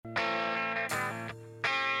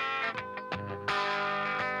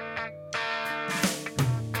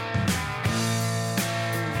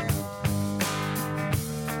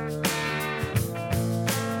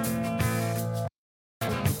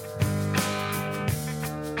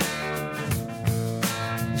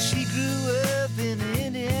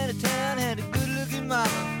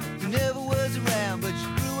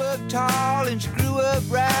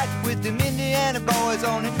It's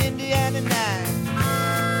on an Indiana night.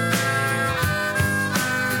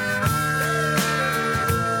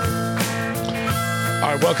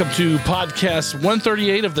 All right, welcome to podcast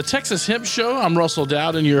 138 of the Texas Hemp Show. I'm Russell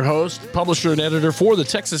Dowden, your host, publisher and editor for the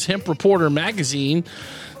Texas Hemp Reporter magazine.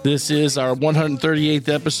 This is our 138th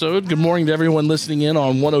episode. Good morning to everyone listening in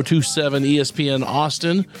on 102.7 ESPN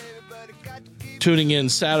Austin. Tuning in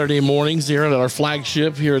Saturday mornings here at our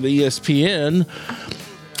flagship here at ESPN.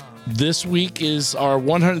 This week is our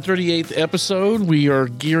 138th episode. We are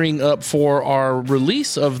gearing up for our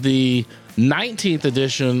release of the 19th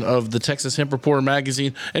edition of the Texas Hemp Reporter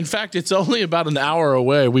magazine. In fact, it's only about an hour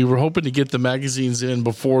away. We were hoping to get the magazines in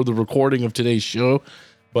before the recording of today's show,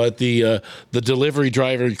 but the delivery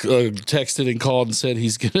driver texted and called and said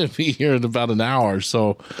he's going to be here in about an hour.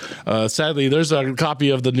 So sadly, there's a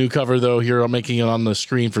copy of the new cover, though, here. I'm making it on the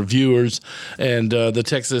screen for viewers. And the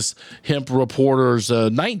Texas Hemp Reporter's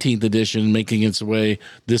 19th edition making its way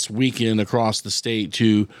this weekend across the state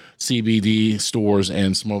to CBD stores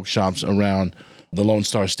and smoke shops around the Lone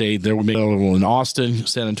Star State. They're available in Austin,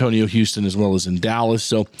 San Antonio, Houston, as well as in Dallas.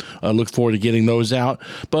 So I look forward to getting those out.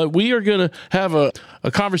 But we are going to have a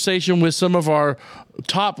conversation with some of our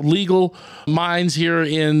top legal minds here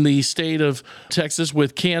in the state of Texas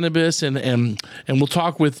with cannabis. And we'll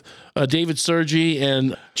talk with David Sergi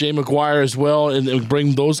and Jay Maguire as well and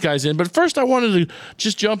bring those guys in. But first, I wanted to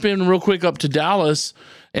just jump in real quick up to Dallas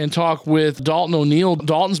and talk with Dalton O'Neill.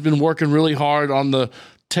 Dalton's been working really hard on the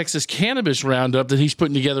Texas Cannabis Roundup that he's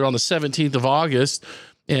putting together on the 17th of August.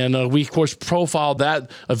 And we, of course, profiled that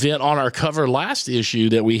event on our cover last issue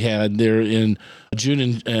that we had there in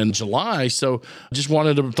June and July. So just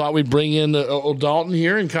thought we'd bring in Dalton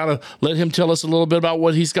here and kind of let him tell us a little bit about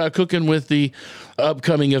what he's got cooking with the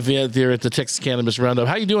upcoming event there at the Texas Cannabis Roundup.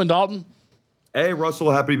 How you doing, Dalton? Hey, Russell,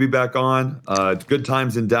 happy to be back on. It's good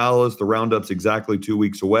times in Dallas. The Roundup's exactly 2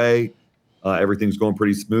 weeks away. Everything's going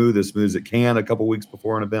pretty smooth as it can a couple weeks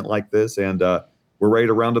before an event like this, and we're ready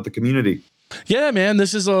to round up the community. Yeah, man,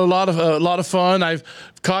 this is a lot of fun. I've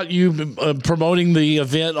caught you promoting the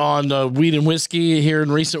event on Weed and Whiskey here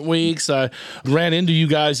in recent weeks. I ran into you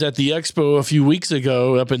guys at the expo a few weeks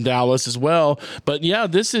ago up in Dallas as well. But yeah,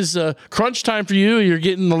 this is crunch time for you. You're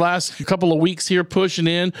getting the last couple of weeks here pushing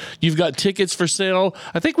in. You've got tickets for sale.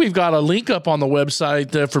 I think we've got a link up on the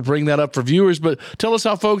website for bring that up for viewers. But tell us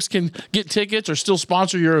how folks can get tickets or still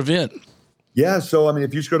sponsor your event. Yeah, so I mean,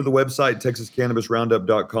 if you just go to the website,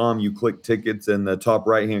 texascannabisroundup.com, you click tickets in the top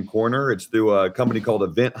right-hand corner. It's through a company called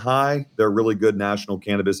Event High. They're really good national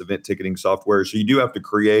cannabis event ticketing software. So you do have to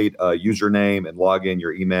create a username and log in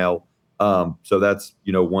your email. So that's,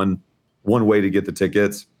 one way to get the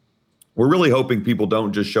tickets. We're really hoping people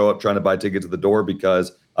don't just show up trying to buy tickets at the door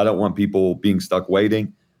because I don't want people being stuck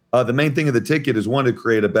waiting. The main thing of the ticket is to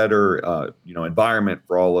create a better, environment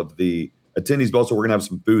for all of the attendees, but also we're going to have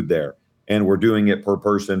some food there. And we're doing it per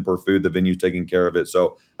person, per food. The venue's taking care of it.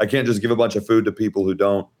 So I can't just give a bunch of food to people who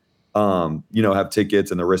don't, have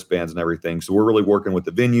tickets and the wristbands and everything. So we're really working with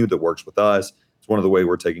the venue that works with us. It's one of the ways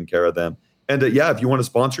we're taking care of them. And if you want to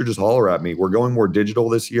sponsor, just holler at me. We're going more digital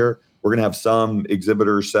this year. We're going to have some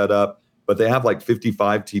exhibitors set up, but they have like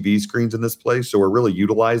 55 TV screens in this place. So we're really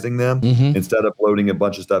utilizing them instead of loading a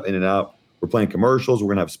bunch of stuff in and out. We're playing commercials. We're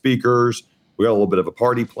going to have speakers. We got a little bit of a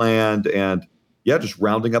party planned, and yeah, just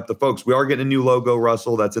rounding up the folks. We are getting a new logo,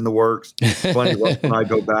 Russell. That's in the works. Funny, Russell and I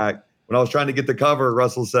go back. When I was trying to get the cover,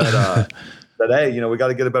 Russell said, hey, we got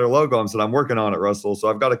to get a better logo. I said, I'm working on it, Russell. So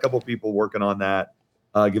I've got a couple people working on that,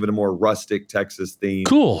 give it a more rustic Texas theme.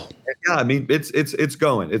 Cool. And yeah, I mean, it's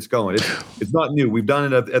going. It's going. It's not new. We've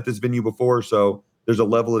done it at this venue before, so there's a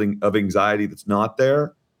level of anxiety that's not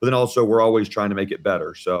there. But then also, we're always trying to make it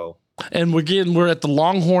better. So. And we're at the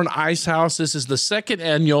Longhorn Ice House. This is the second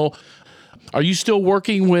annual. Are you still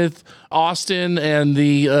working with Austin and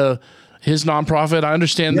his nonprofit? I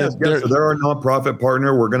understand yes, so they're our nonprofit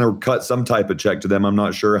partner. We're going to cut some type of check to them. I'm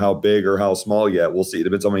not sure how big or how small yet. We'll see. It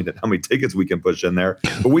depends on how many tickets we can push in there.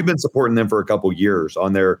 But we've been supporting them for a couple years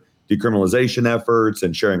on their decriminalization efforts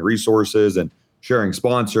and sharing resources and sharing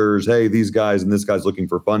sponsors. Hey, these guys and this guy's looking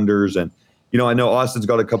for funders. And, I know Austin's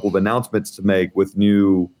got a couple of announcements to make with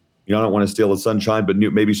new, I don't want to steal the sunshine, but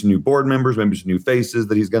maybe some new board members, maybe some new faces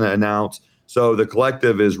that he's going to announce. So the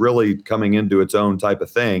collective is really coming into its own type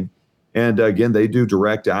of thing. And again, they do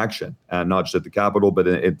direct action, and not just at the Capitol, but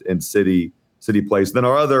in city place. Then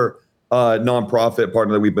our other nonprofit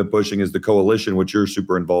partner that we've been pushing is the Coalition, which you're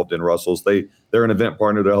super involved in, Russell. They're an event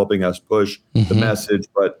partner. They're helping us push the message,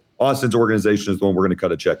 but Austin's organization is the one we're going to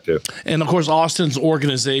cut a check to. And of course, Austin's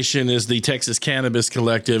organization is the Texas Cannabis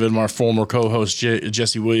Collective, and our former co-host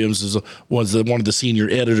Jesse Williams was one of the senior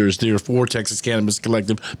editors there for Texas Cannabis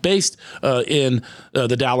Collective, based in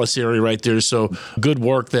the Dallas area right there. So good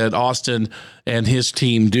work that Austin and his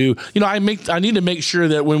team do. I need to make sure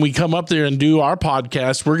that when we come up there and do our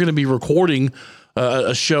podcast, we're going to be recording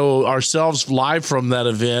a show ourselves live from that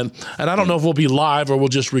event. And I don't know if we'll be live or we'll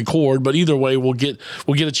just record, but either way, we'll get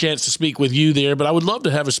a chance to speak with you there. But I would love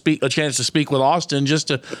to have a chance to speak with Austin, just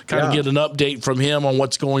to kind of get an update from him on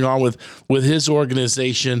what's going on with his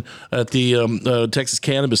organization at the Texas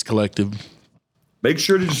Cannabis Collective. Make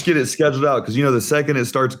sure to just get it scheduled out, because the second it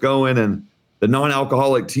starts going and the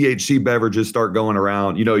non-alcoholic THC beverages start going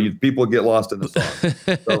around, people get lost in the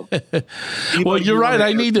sauce. So, well, you're right.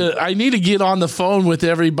 I need to get on the phone with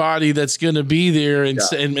everybody that's going to be there and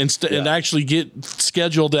actually get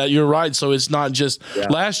scheduled that. You're right. So it's not just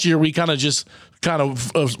last year we kind of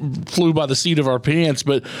flew by the seat of our pants,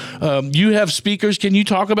 but you have speakers. Can you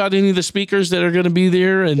talk about any of the speakers that are going to be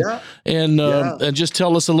there and just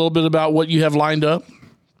tell us a little bit about what you have lined up?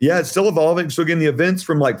 Yeah, it's still evolving. So again, the event's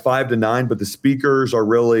from like 5 to 9, but the speakers are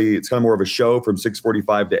it's kind of more of a show from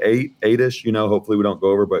 6:45 to 8-ish. Hopefully we don't go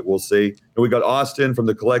over, but we'll see. And we got Austin from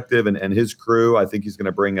the collective and his crew. I think he's going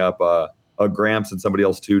to bring up a Gramps and somebody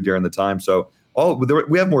else too during the time. So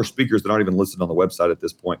we have more speakers that aren't even listed on the website at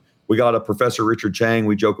this point. We got a Professor Richard Chang.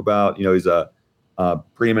 We joke about, he's a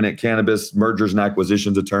preeminent cannabis mergers and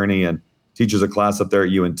acquisitions attorney and teaches a class up there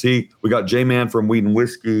at UNT. We got J-Man from Weed and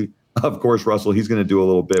Whiskey. Of course, Russell, he's going to do a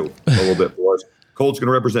little bit for us. Colt's going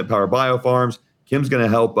to represent Power Biofarms. Kim's going to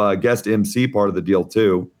help guest MC part of the deal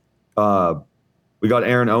too. We got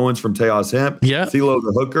Aaron Owens from Teos Hemp. Yeah. CeeLo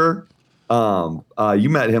the Hooker. You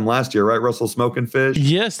met him last year, right, Russell? Smoking Fish?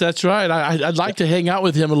 Yes, that's right. I'd like to hang out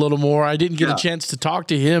with him a little more. I didn't get a chance to talk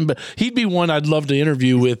to him, but he'd be one I'd love to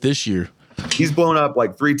interview with this year. He's blown up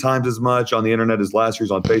like 3 times as much on the internet as last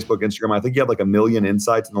year's on Facebook, Instagram. I think he had like 1 million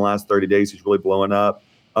insights in the last 30 days. He's really blowing up.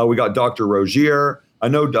 We got Dr. Rogier. I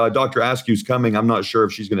know Dr. Askew's coming. I'm not sure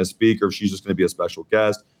if she's going to speak or if she's just going to be a special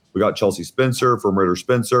guest. We got Chelsea Spencer from Ritter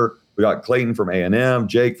Spencer. We got Clayton from A&M,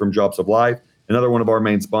 Jake from Drops of Life. Another one of our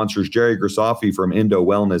main sponsors, Jerry Grisafi from Indo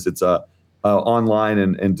Wellness. It's a online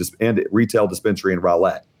and retail dispensary in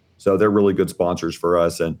Rowlett. So they're really good sponsors for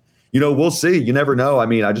us. And, we'll see. You never know. I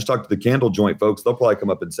mean, I just talked to the Candle Joint folks. They'll probably come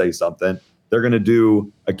up and say something. They're going to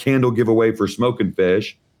do a candle giveaway for Smoking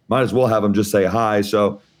Fish. Might as well have them just say hi.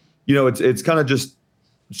 So, it's kind of just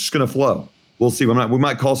going to flow. We'll see. We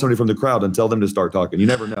might call somebody from the crowd and tell them to start talking. You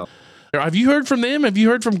never know. Have you heard from them? Have you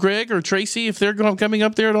heard from Greg or Tracy if they're coming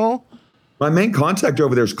up there at all? My main contact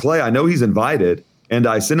over there is Clay. I know he's invited, and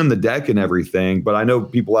I sent him the deck and everything, but I know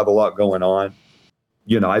people have a lot going on.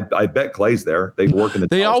 I bet Clay's there. They work in the.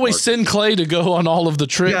 They always send Clay to go on all of the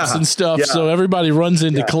trips and stuff, so everybody runs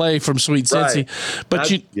into Clay from Sweet Cincy.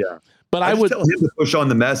 Right. But I would tell him to push on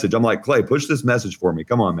the message. I'm like, Clay, push this message for me.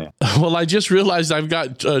 Come on, man. Well, I just realized I've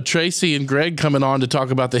got Tracy and Greg coming on to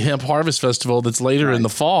talk about the Hemp Harvest Festival that's later in the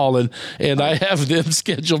fall, and I have them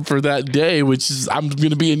scheduled for that day, which is I'm going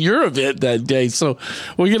to be in your event that day. So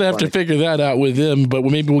we're going to have to figure that out with them, but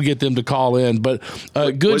maybe we'll get them to call in. But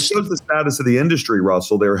good. It shows the status of the industry,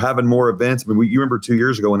 Russell. They're having more events. I mean, you remember 2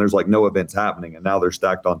 years ago when there's like no events happening, and now they're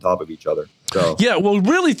stacked on top of each other. So yeah, well,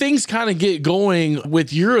 really, things kind of get going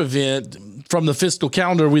with your event. From the fiscal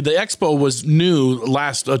calendar, the expo was new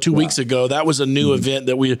last 2 weeks ago. That was a new event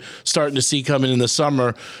that we're starting to see coming in the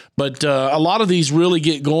summer. But a lot of these really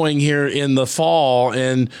get going here in the fall,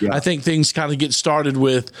 and I think things kind of get started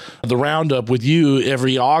with the roundup with you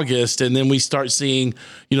every August, and then we start seeing,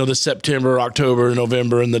 the September, October,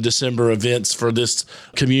 November, and the December events for this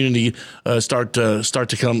community start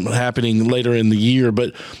to come happening later in the year.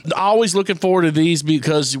 But always looking forward to these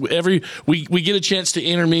because we get a chance to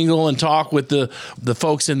intermingle and talk with the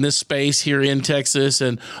folks in this space here in Texas,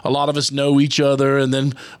 and a lot of us know each other. And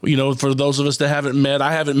then for those of us that haven't met,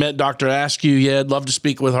 I haven't met Dr. Askew yet. Love to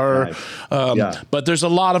speak with her. But there's a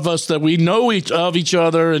lot of us that we know each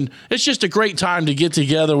other, and it's just a great time to get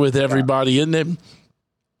together with everybody, isn't it?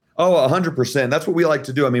 Oh, 100%. That's what we like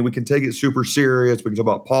to do. I mean, we can take it super serious. We can talk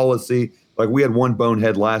about policy. Like we had one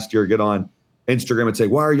bonehead last year get on Instagram and say,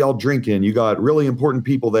 why are y'all drinking? You got really important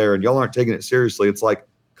people there and y'all aren't taking it seriously. It's like,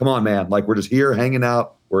 come on, man. Like we're just here hanging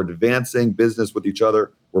out. We're advancing business with each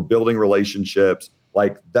other. We're building relationships.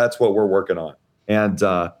 Like that's what we're working on. And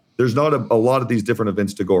there's not a lot of these different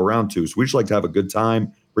events to go around to. So we just like to have a good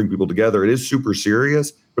time, bring people together. It is super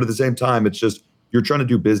serious, but at the same time, it's just, you're trying to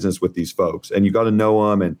do business with these folks and you got to know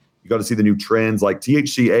them and you got to see the new trends. Like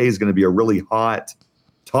THCA is going to be a really hot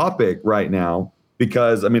topic right now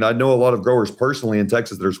because, I mean, I know a lot of growers personally in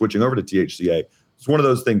Texas that are switching over to THCA. It's one of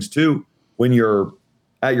those things too, when you're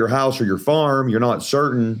at your house or your farm, you're not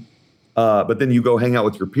certain, but then you go hang out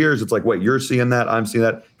with your peers. It's like, wait, you're seeing that, I'm seeing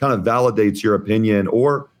that, kind of validates your opinion,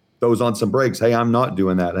 or throws on some breaks. Hey, I'm not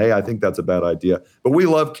doing that. Hey, I think that's a bad idea. But we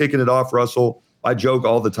love kicking it off, Russell. I joke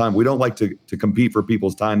all the time. We don't like to compete for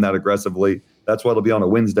people's time that aggressively. That's why it'll be on a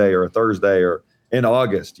Wednesday or a Thursday or in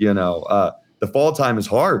August. The fall time is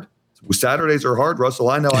hard. Saturdays are hard, Russell.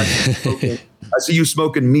 I know. I see you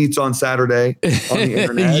smoking meats on Saturday on the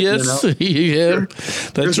internet. Yes, yeah,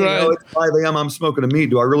 that's right. It's 5 a.m. I'm smoking a meat.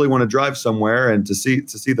 Do I really want to drive somewhere and to see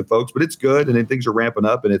the folks? But it's good, and then things are ramping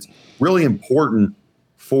up, and it's really important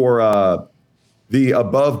for the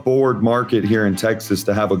above board market here in Texas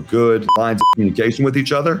to have a good lines of communication with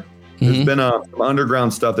each other. There's been some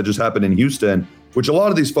underground stuff that just happened in Houston, which a lot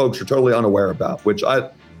of these folks are totally unaware about, which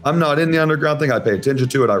I'm not in the underground thing. I pay attention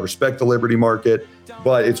to it. I respect the Liberty market,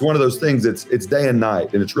 but it's one of those things. It's day and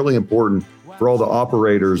night, and it's really important for all the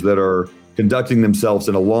operators that are conducting themselves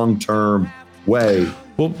in a long-term way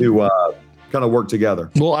to kind of work together.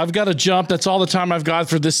 Well, I've got to jump. That's all the time I've got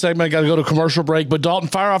for this segment. I got to go to commercial break. But Dalton,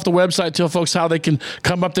 fire off the website. Tell folks how they can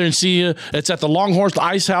come up there and see you. It's at the Longhorns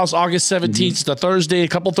Ice House, August 17th. It's a Thursday, a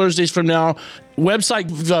couple Thursdays from now.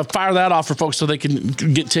 Website, fire that off for folks so they can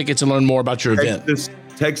get tickets and learn more about your event.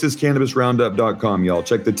 TexasCannabisRoundup.com, y'all.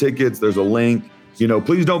 Check the tickets. There's a link.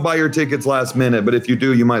 Please don't buy your tickets last minute, but if you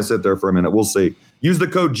do, you might sit there for a minute. We'll see. Use the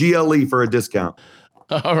code GLE for a discount.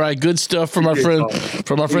 All right, good stuff from our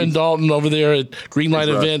friend Dalton over there at Greenlight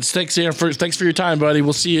Events. Thanks for your time, buddy.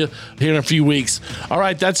 We'll see you here in a few weeks. All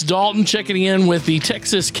right, that's Dalton checking in with the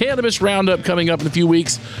Texas Cannabis Roundup coming up in a few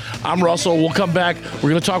weeks. I'm Russell. We'll come back. We're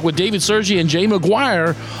going to talk with David Sergi and Jay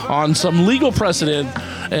Maguire on some legal precedent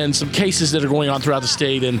and some cases that are going on throughout the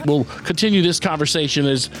state, and we'll continue this conversation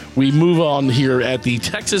as we move on here at the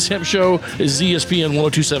Texas Hemp Show. Is ESPN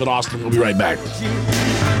 102.7 Austin. We'll be right back.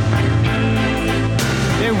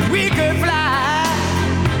 And we could fly,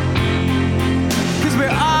 'cause we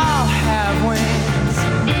all have wings,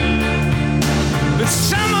 but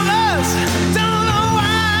some of us don't know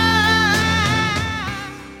why.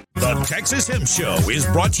 The Texas Hemp Show is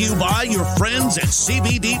brought to you by your friends at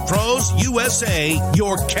CBD Pros USA,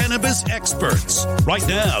 your cannabis experts. Right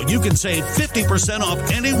now, you can save 50% off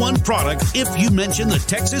any one product if you mention the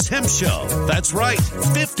Texas Hemp Show. That's right,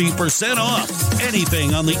 50% off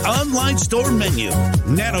anything on the online store menu.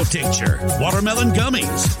 Nano Tincture, watermelon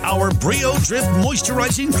gummies, our Brio Drip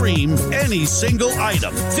moisturizing cream, any single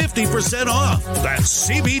item, 50% off. That's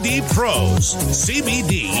CBD Pros.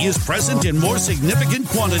 CBD is present in more significant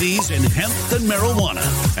quantities in hemp than marijuana.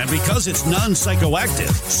 And because it's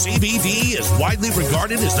non-psychoactive, CBD is widely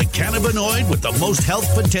regarded as the cannabinoid with the most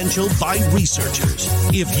health potential by researchers.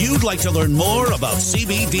 If you'd like to learn more about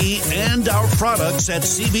CBD and our products at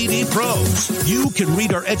CBD Pros, you can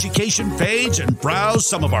read our education page and browse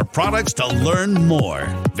some of our products to learn more.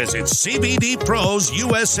 Visit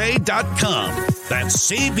CBDProsUSA.com.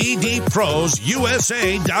 That's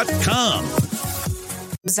CBDProsUSA.com.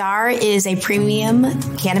 Czar is a premium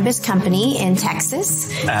cannabis company in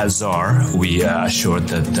Texas. As Czar, we assure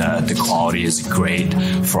that the quality is great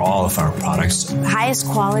for all of our products. Highest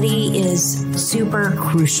quality is super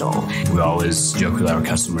crucial. We always joke with our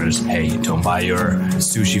customers, hey, don't buy your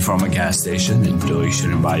sushi from a gas station, and you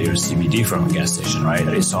shouldn't buy your CBD from a gas station, right?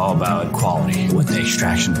 It's all about quality, what the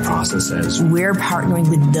extraction process is. We're partnering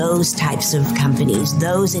with those types of companies,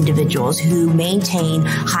 those individuals who maintain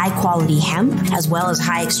high quality hemp as well as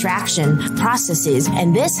high extraction processes,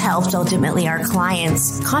 and this helps ultimately our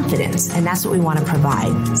clients' confidence, and that's what we want to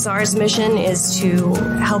provide. Czar's mission is to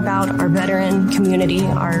help out our veteran community,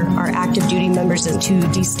 our active duty members, and to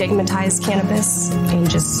destigmatize cannabis and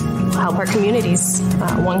just help our communities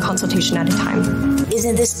one consultation at a time.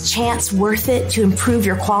 Isn't this chance worth it to improve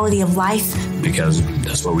your quality of life? Because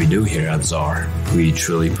that's what we do here at Czar. We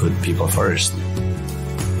truly put people first.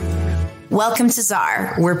 Welcome to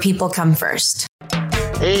Czar, where people come first.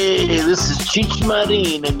 Hey, this is Cheech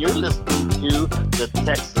Marin, and you're listening to the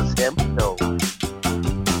Texas Hemp Show.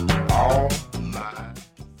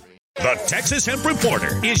 The Texas Hemp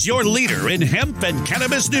Reporter is your leader in hemp and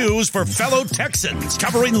cannabis news for fellow Texans,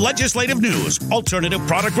 covering legislative news, alternative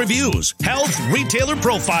product reviews, health, retailer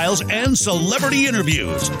profiles, and celebrity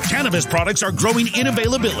interviews. Cannabis products are growing in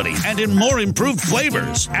availability and in more improved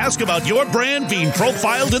flavors. Ask about your brand being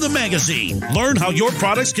profiled in the magazine. Learn how your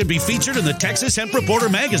products can be featured in the Texas Hemp Reporter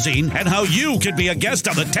magazine and how you could be a guest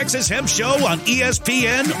on the Texas Hemp Show on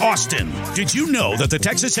ESPN Austin. Did you know that the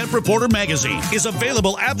Texas Hemp Reporter magazine is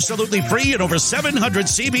available absolutely absolutely free in over 700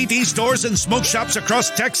 CBD stores and smoke shops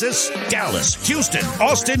across Texas, Dallas, Houston,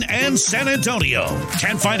 Austin, and San Antonio.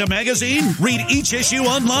 Can't find a magazine? Read each issue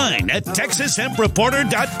online at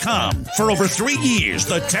TexasHempReporter.com. For over 3 years,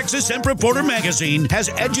 the Texas Hemp Reporter magazine has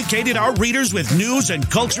educated our readers with news and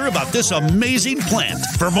culture about this amazing plant.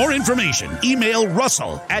 For more information, email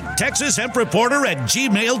Russell at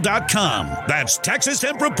TexasHempReporter@gmail.com. That's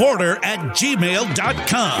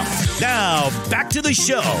TexasHempReporter@gmail.com. Now, back to the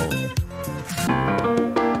show.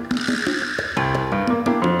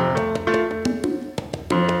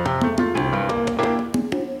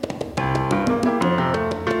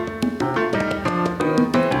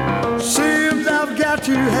 Seems I've got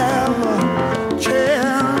to have a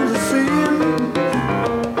chance to see him.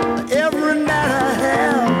 Every night I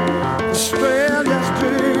have the strangest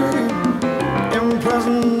dream.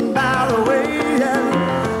 Imprisoned by the way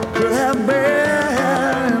I could have been.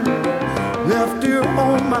 Left you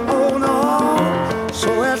on my own arm,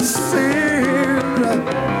 so it seems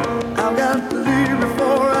I've got to leave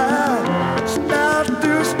before I start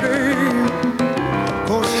to scream.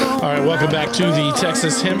 All right, welcome back to the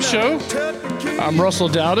Texas Hemp Show. I'm Russell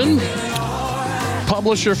Dowden,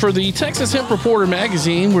 publisher for the Texas Hemp Reporter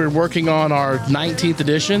magazine. We're working on our 19th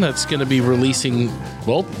edition that's going to be releasing,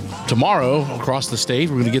 well, tomorrow across the state.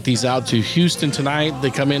 We're going to get these out to Houston tonight. They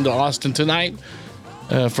come into Austin tonight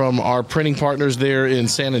from our printing partners there in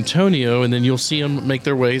San Antonio, and then you'll see them make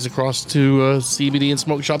their ways across to CBD and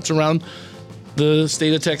smoke shops around the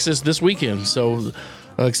state of Texas this weekend. So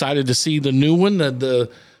excited to see the new one that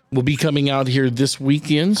will be coming out here this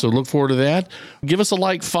weekend. So look forward to that. Give us a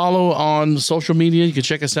like, follow on social media. You can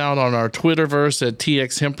check us out on our Twitterverse at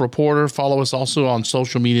TX Hemp Reporter. Follow us also on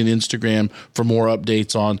social media and Instagram for more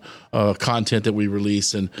updates on content that we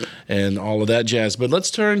release and all of that jazz. But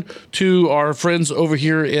let's turn to our friends over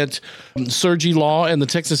here at Sergi Law and the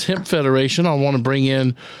Texas Hemp Federation. I want to bring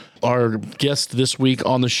in our guest this week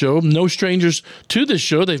on the show. No strangers to this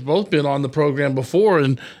show. They've both been on the program before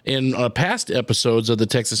in past episodes of the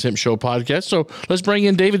Texas Hemp Show podcast. So let's bring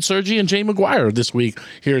in David Sergi and Jay Maguire this week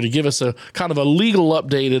here to give us a kind of a legal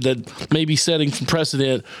update that may be setting some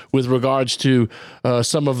precedent with regards to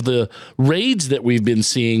some of the raids that we've been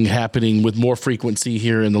seeing happening with more frequency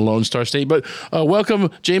here in the Lone Star State. But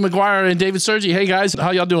welcome, Jay Maguire and David Sergi. Hey, guys.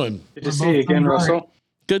 How y'all doing? Good to see you again, Russell.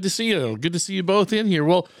 Good to see you. Good to see you both in here.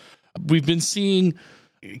 Well, we've been seeing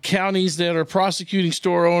counties that are prosecuting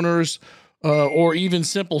store owners or even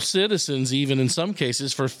simple citizens, even in some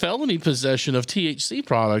cases, for felony possession of THC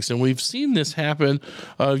products. And we've seen this happen,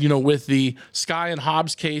 with the Sky and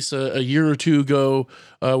Hobbs case a year or two ago,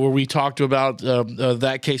 where we talked about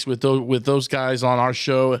that case with those guys on our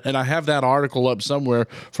show. And I have that article up somewhere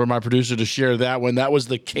for my producer to share that one. That was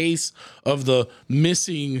the case of the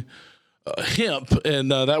missing hemp,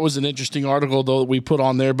 and that was an interesting article though that we put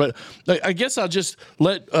on there. But I guess I'll just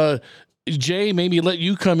let Jay maybe let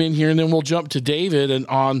you come in here, and then we'll jump to David and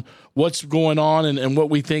on what's going on and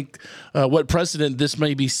what we think, what precedent this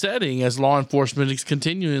may be setting as law enforcement is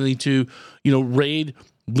continually to raid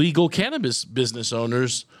legal cannabis business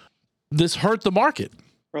owners. This hurt the market.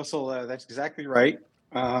 Russell, that's exactly right.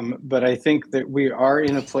 But I think that we are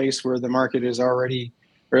in a place where the market is already,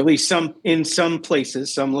 or at least in some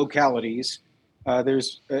places, some localities,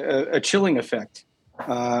 there's a chilling effect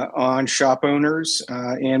on shop owners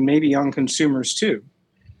and maybe on consumers too.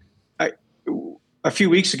 A few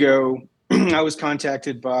weeks ago, I was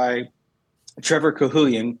contacted by Trevor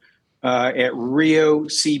Cahulian at Rio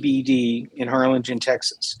CBD in Harlingen,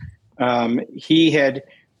 Texas. He had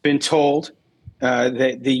been told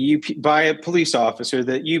that by a police officer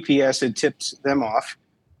that UPS had tipped them off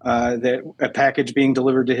that a package being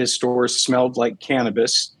delivered to his store smelled like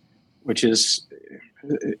cannabis, which is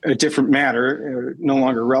a different matter, no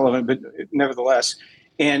longer relevant, but nevertheless,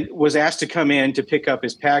 and was asked to come in to pick up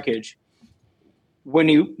his package. When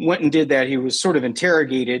he went and did that, he was sort of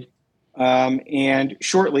interrogated, and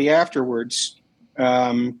shortly afterwards,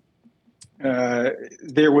 there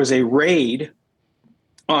was a raid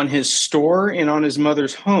on his store and on his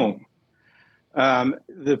mother's home.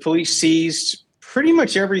 The police seized pretty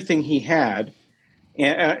much everything he had,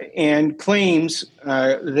 and claims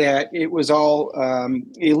that it was all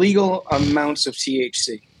illegal amounts of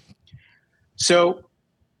THC. So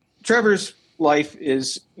Trevor's life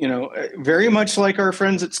is, very much like our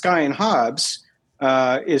friends at Sky and Hobbs,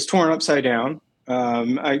 is torn upside down.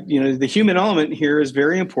 The human element here is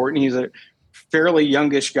very important. He's a fairly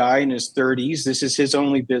youngish guy in his 30s. This is his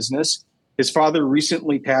only business. His father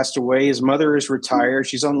recently passed away. His mother is retired.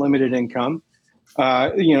 She's on limited income.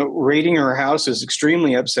 Raiding her house is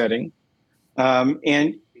extremely upsetting.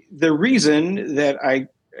 And the reason that I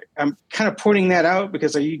I'm kind of pointing that out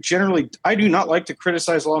because I do not like to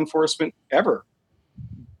criticize law enforcement ever.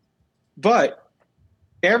 But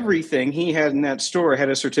everything he had in that store had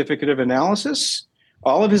a certificate of analysis.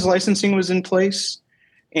 All of his licensing was in place.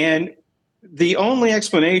 And the only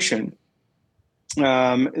explanation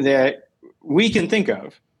that we can think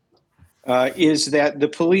of is that the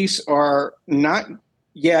police are not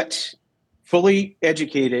yet fully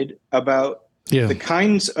educated about the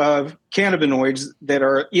kinds of cannabinoids that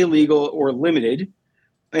are illegal or limited,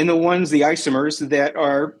 and the isomers that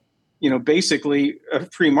are, basically a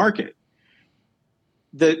free market.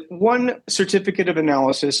 The one certificate of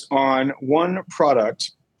analysis on one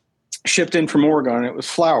product shipped in from Oregon, it was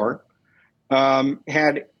flour,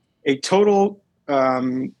 had a total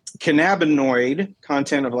cannabinoid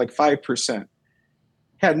content of like 5%,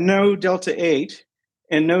 had no Delta 8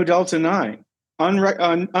 and no Delta 9,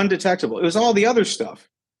 undetectable. It was all the other stuff,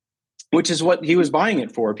 which is what he was buying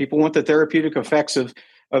it for. People want the therapeutic effects of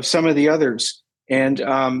some of the others.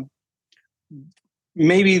 And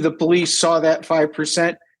maybe the police saw that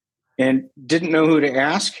 5% and didn't know who to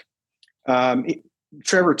ask.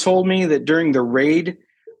 Trevor told me that during the raid,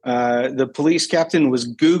 the police captain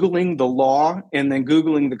was Googling the law and then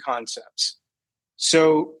Googling the concepts.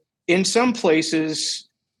 So in some places,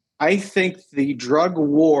 I think the drug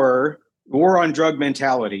war on drug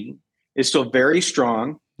mentality is still very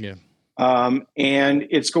strong. Yeah. And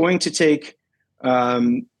it's going to take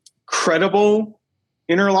credible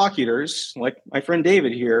interlocutors like my friend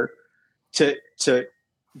David here to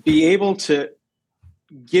be able to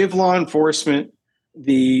give law enforcement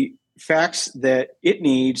the facts that it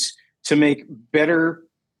needs to make better,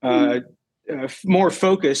 more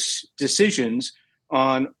focused decisions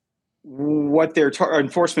on what their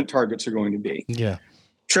enforcement targets are going to be. Yeah.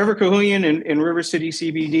 Trevor Cahulian in River City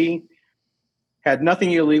CBD had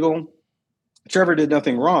nothing illegal. Trevor did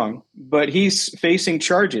nothing wrong, but he's facing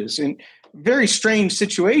charges. And very strange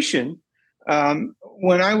situation.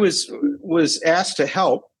 When I was asked to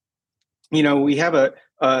help, we have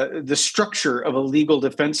the structure of a legal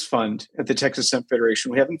defense fund at the Texas Hemp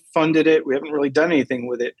Federation. We haven't funded it. We haven't really done anything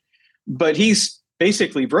with it, but he's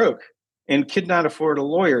basically broke and could not afford a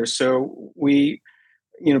lawyer. So we,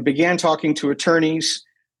 began talking to attorneys.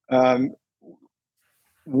 One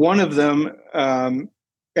of them,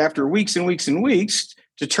 after weeks and weeks and weeks,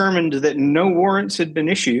 determined that no warrants had been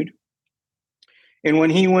issued. And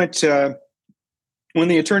when the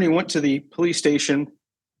attorney went to the police station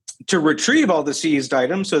to retrieve all the seized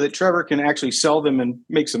items so that Trevor can actually sell them and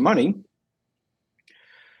make some money,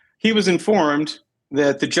 he was informed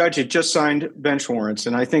that the judge had just signed bench warrants.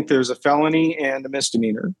 And I think there's a felony and a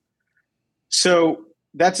misdemeanor. So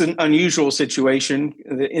that's an unusual situation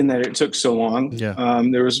in that it took so long. Yeah.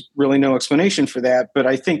 There was really no explanation for that, but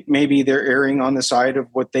I think maybe they're erring on the side of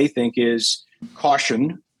what they think is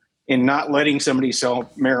caution in not letting somebody sell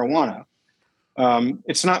marijuana.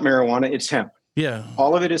 It's not marijuana, it's hemp. Yeah.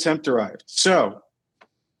 All of it is hemp derived. So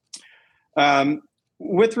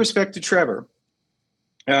with respect to Trevor,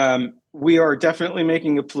 we are definitely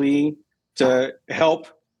making a plea to help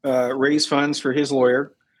raise funds for his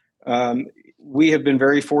lawyer. We have been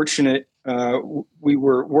very fortunate. We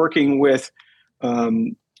were working with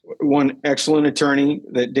one excellent attorney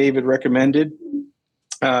that David recommended,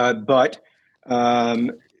 but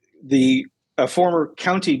a former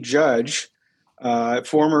county judge,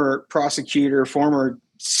 former prosecutor, former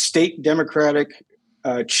state Democratic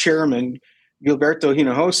chairman, Gilberto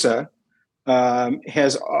Hinojosa,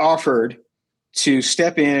 has offered to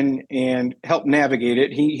step in and help navigate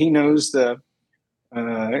it. He knows the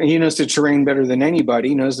terrain better than anybody.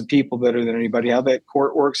 He knows the people better than anybody, how that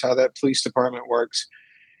court works, how that police department works.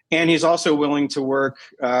 And he's also willing to work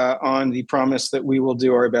on the promise that we will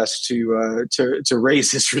do our best to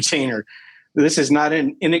raise this retainer. This is not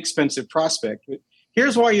an inexpensive prospect. But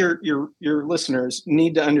here's why your listeners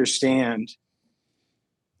need to understand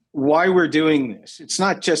why we're doing this. It's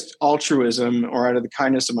not just altruism or out of the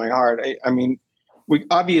kindness of my heart. I mean, we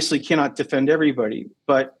obviously cannot defend everybody,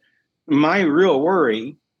 but my real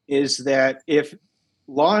worry is that if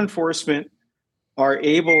law enforcement are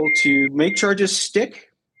able to make charges stick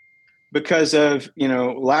because of,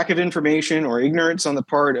 lack of information or ignorance on the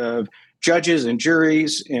part of judges and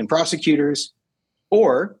juries and prosecutors,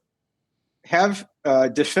 or have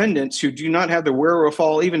defendants who do not have the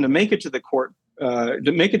wherewithal even to make it to the court,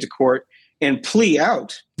 and plea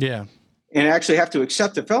out, yeah, and actually have to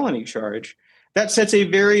accept a felony charge, that sets a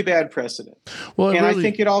very bad precedent. Well, and I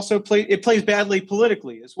think it also plays badly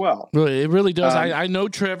politically as well. Really, it really does. I know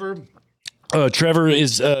Trevor. Trevor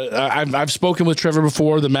is, I've spoken with Trevor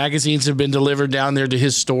before. The magazines have been delivered down there to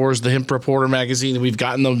his stores, the Hemp Reporter magazine. We've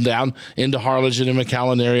gotten them down into Harlingen and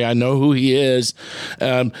McAllen area. I know who he is.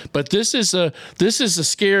 But this is a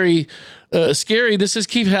scary. This is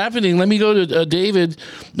keep happening. Let me go to David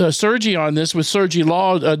Sergi on this with Sergi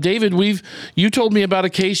Law. David, you told me about a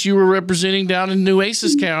case you were representing down in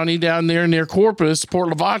Nueces County, down there near Corpus, Port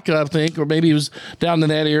Lavaca, I think, or maybe it was down in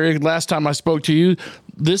that area. Last time I spoke to you,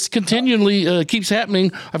 this continually keeps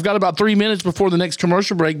happening. I've got about 3 minutes before the next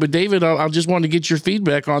commercial break, but David, I just wanted to get your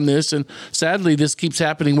feedback on this. And sadly, this keeps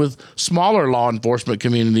happening with smaller law enforcement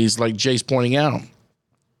communities, like Jay's pointing out.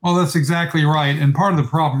 Well, that's exactly right. And part of the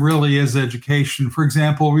problem really is education. For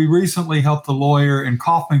example, we recently helped a lawyer in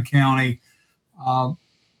Kaufman County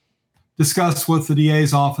discuss with the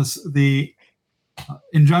DA's office the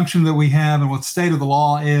injunction that we have and what the state of the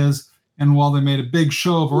law is. And while they made a big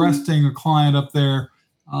show of arresting a client up there,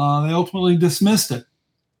 they ultimately dismissed it.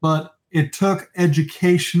 But it took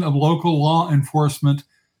education of local law enforcement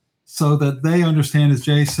so that they understand, as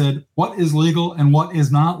Jay said, what is legal and what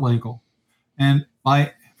is not legal. And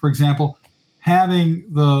by, for example, having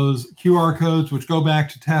those QR codes, which go back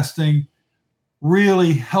to testing,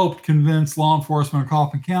 really helped convince law enforcement in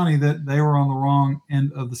Kaufman County that they were on the wrong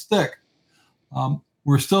end of the stick.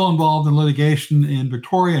 We're still involved in litigation in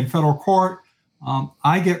Victoria and federal court.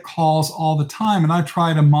 I get calls all the time, and I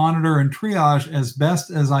try to monitor and triage as best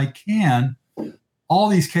as I can all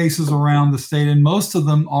these cases around the state, and most of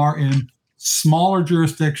them are in smaller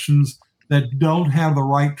jurisdictions that don't have the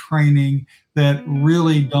right training, that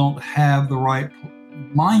really don't have the right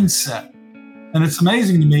mindset. And it's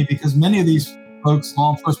amazing to me because many of these folks,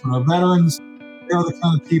 law enforcement, are veterans. They're the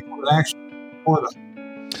kind of people that actually support us.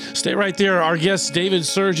 Stay right there. Our guests, David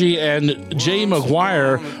Sergi and Jay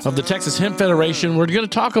Maguire of the Texas Hemp Federation. We're going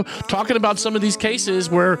to talking about some of these cases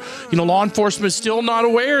where, law enforcement is still not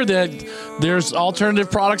aware that there's alternative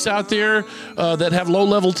products out there that have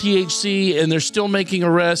low-level THC, and they're still making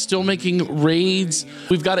arrests, still making raids.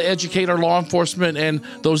 We've got to educate our law enforcement and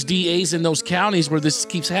those DAs in those counties where this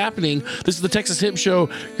keeps happening. This is the Texas Hemp Show.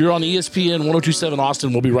 You're on ESPN 1027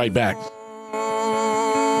 Austin. We'll be right back.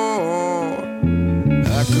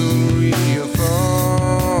 I could read your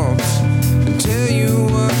thoughts and tell you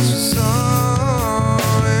what you saw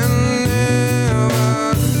and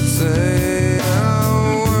never say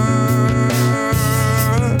a word.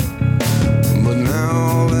 But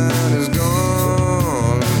now that is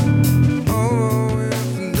gone, over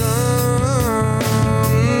and done,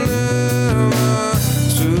 never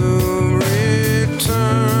to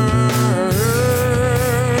return.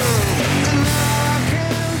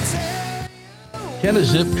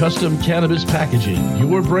 CannaZip Custom Cannabis Packaging.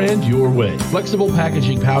 Your brand, your way. Flexible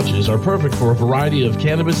packaging pouches are perfect for a variety of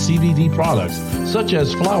cannabis CBD products, such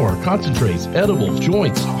as flower, concentrates, edibles,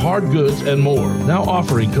 joints, hard goods, and more. Now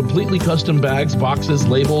offering completely custom bags, boxes,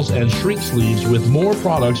 labels, and shrink sleeves with more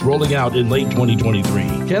products rolling out in late 2023.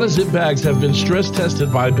 CannaZip bags have been stress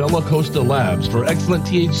tested by Bella Costa Labs for excellent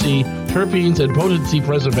THC, terpenes, and potency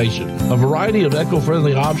preservation. A variety of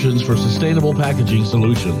eco-friendly options for sustainable packaging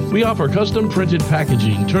solutions. We offer custom printed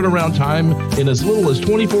packaging, turnaround time in as little as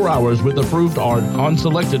 24 hours with approved art on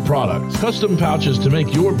selected products. Custom pouches to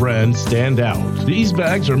make your brand stand out. These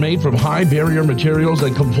bags are made from high barrier materials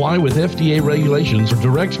and comply with FDA regulations for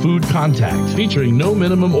direct food contact, featuring no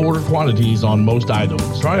minimum order quantities on most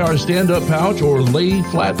items. Try our stand-up pouch or lay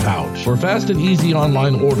flat pouch for fast and easy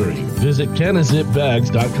online ordering. Visit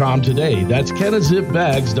CannaZipBags.com today. That's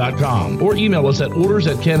CannaZipBags.com. Or email us at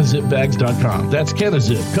orders@CannaZipBags.com. That's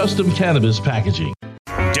CannaZip Custom Cannabis Packaging.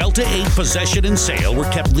 Delta 8 possession and sale were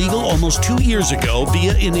kept legal almost 2 years ago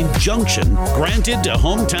via an injunction granted to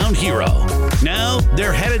Hometown Hero. Now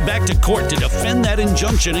they're headed back to court to defend that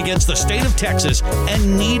injunction against the state of Texas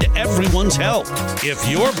and need everyone's help. If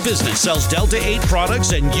your business sells Delta 8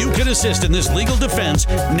 products and you can assist in this legal defense,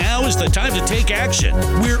 now is the time to take action.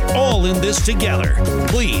 We're all in this together.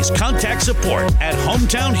 Please contact support at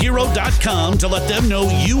hometownhero.com to let them know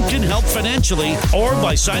you can help financially or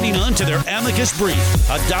by signing on to their amicus brief,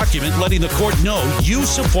 a document letting the court know you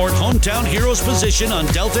support Hometown Hero's position on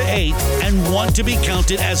Delta 8 and want to be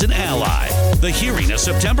counted as an ally. The hearing is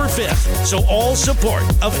September 5th, so all support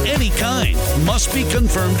of any kind must be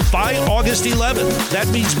confirmed by August 11th. That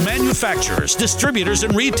means manufacturers, distributors,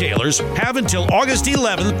 and retailers have until August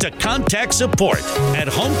 11th to contact support at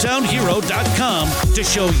hometownhero.com to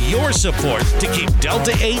show your support to keep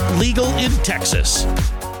Delta 8 legal in Texas.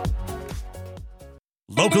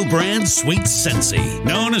 Local brand Sweet Sensi,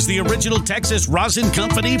 known as the original Texas Rosin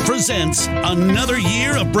Company, presents another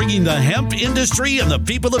year of bringing the hemp industry and the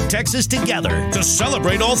people of Texas together to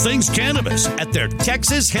celebrate all things cannabis at their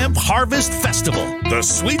Texas Hemp Harvest Festival. The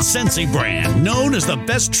Sweet Sensi brand, known as the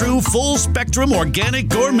best true full-spectrum organic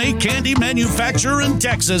gourmet candy manufacturer in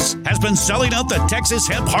Texas, has been selling out the Texas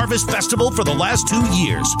Hemp Harvest Festival for the last 2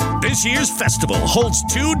 years. This year's festival holds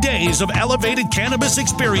 2 days of elevated cannabis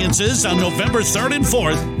experiences on November 3rd and 4th,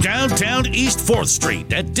 downtown East 4th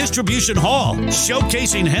Street at Distribution Hall,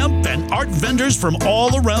 showcasing hemp and art vendors from all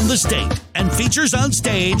around the state, and features on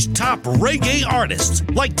stage top reggae artists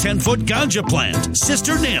like 10-Foot Ganja Plant,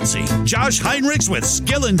 Sister Nancy, Josh Heinrichs with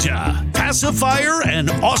Skillinja, Pacifier, and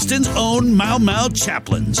Austin's own Mau Mau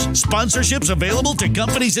Chaplains. Sponsorships available to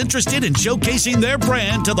companies interested in showcasing their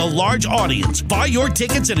brand to the large audience. Buy your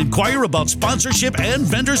tickets and inquire about sponsorship and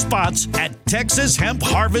vendor spots at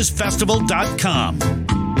TexasHempHarvestFestival.com.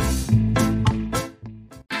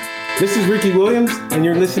 This is Ricky Williams, and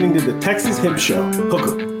you're listening to the Texas Hemp Show.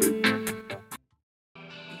 Hook 'em.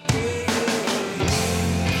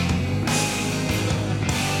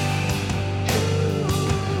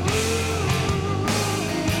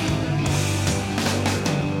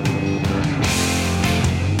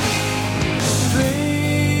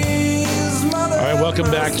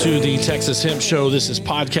 Welcome back to the Texas Hemp Show. This is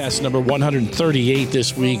podcast number 138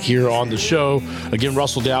 this week here on the show. Again,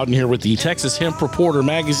 Russell Dowden here with the Texas Hemp Reporter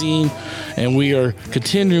magazine, and we are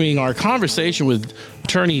continuing our conversation with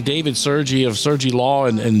attorney David Sergi of Sergi Law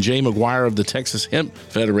and Jay Maguire of the Texas Hemp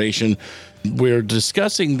Federation. We're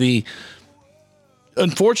discussing the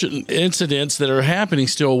unfortunate incidents that are happening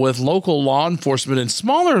still with local law enforcement in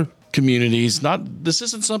smaller communities. This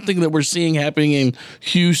isn't something that we're seeing happening in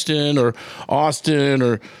Houston or Austin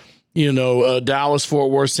or Dallas, Fort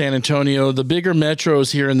Worth, San Antonio. The bigger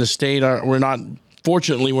metros here in the state we're not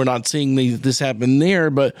seeing this happen there,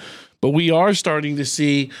 but we are starting to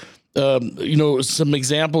see some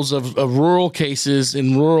examples of rural cases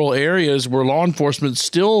in rural areas where law enforcement's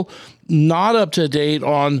still not up to date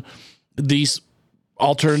on these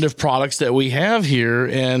alternative products that we have here.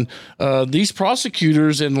 And these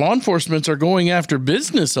prosecutors and law enforcement are going after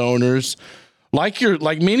business owners like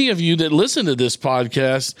many of you that listen to this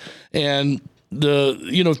podcast, and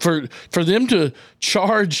for them to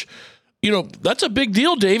charge, that's a big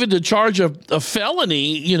deal, David, to charge a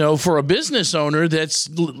felony, for a business owner that's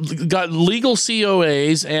got legal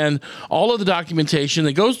COAs and all of the documentation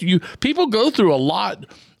that goes. People go through a lot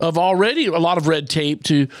of red tape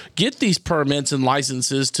to get these permits and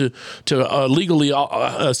licenses to legally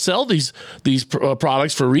sell these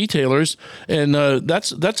products for retailers, and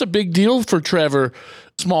that's a big deal for Trevor,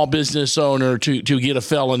 small business owner, to get a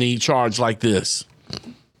felony charge like this.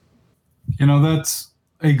 That's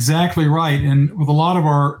exactly right. And with a lot of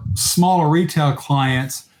our smaller retail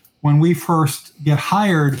clients, when we first get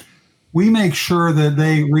hired, we make sure that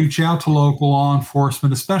they reach out to local law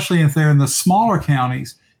enforcement, especially if they're in the smaller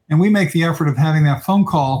counties. And we make the effort of having that phone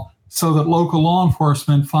call so that local law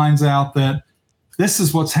enforcement finds out that this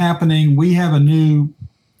is what's happening. We have a new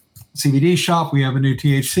CBD shop. We have a new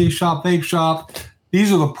THC shop, vape shop.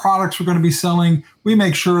 These are the products we're going to be selling. We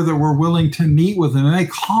make sure that we're willing to meet with them. It may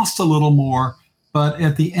cost a little more, but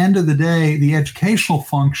at the end of the day, the educational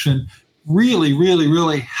function really, really,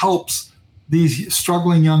 really helps these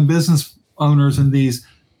struggling young business owners and these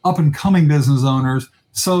up-and-coming business owners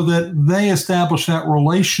so that they establish that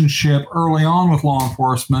relationship early on with law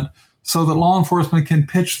enforcement so that law enforcement can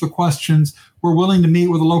pitch the questions. We're willing to meet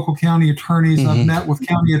with the local county attorneys. Mm-hmm. I've met with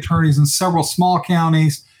county attorneys in several small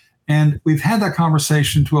counties, and we've had that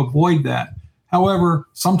conversation to avoid that. However,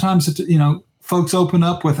 sometimes folks open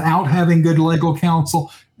up without having good legal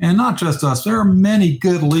counsel, and not just us. There are many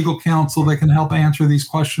good legal counsel that can help answer these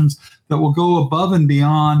questions that will go above and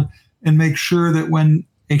beyond and make sure that when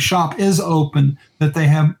a shop is open, that they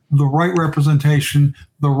have the right representation,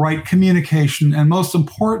 the right communication, and most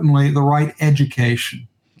importantly, the right education.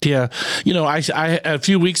 Yeah. I a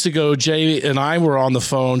few weeks ago, Jay and I were on the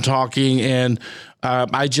phone talking, and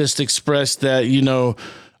I just expressed that,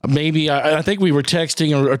 maybe I think we were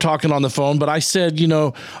texting or talking on the phone, but I said,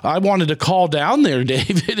 I wanted to call down there,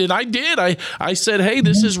 David, and I did. I said, hey,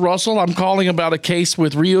 this is Russell. I'm calling about a case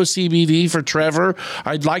with Rio CBD for Trevor.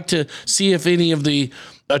 I'd like to see if any of the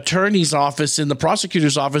attorney's office and the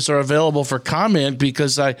prosecutor's office are available for comment,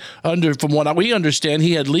 because from what we understand,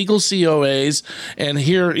 he had legal COAs, and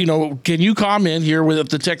here, can you comment here with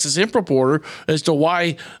the Texas Hemp Reporter as to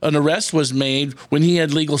why an arrest was made when he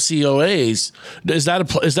had legal COAs? Is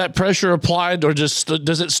that pressure applied, or just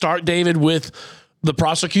does it start, David, with the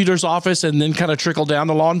prosecutor's office and then kind of trickle down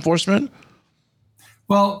to law enforcement?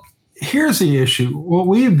 Well, here's the issue. What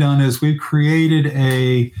we've done is we've created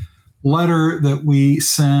a letter that we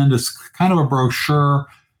send as kind of a brochure.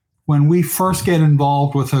 When we first get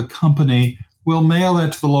involved with a company, we'll mail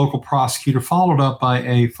that to the local prosecutor, followed up by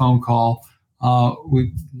a phone call.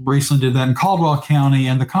 We recently did that in Caldwell County,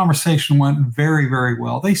 and the conversation went very, very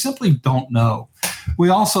well. They simply don't know. We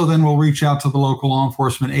also then will reach out to the local law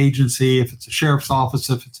enforcement agency, if it's a sheriff's office,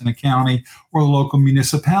 if it's in a county, or the local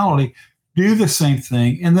municipality, do the same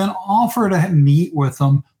thing, and then offer to meet with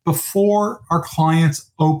them before our clients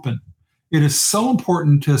open. It is so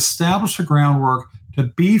important to establish the groundwork, to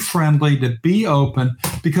be friendly, to be open,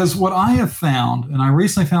 because what I have found, and I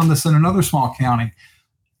recently found this in another small county,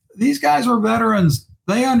 these guys are veterans.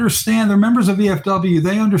 They understand, they're members of VFW.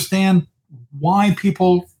 They understand why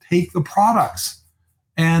people take the products.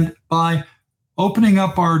 And by opening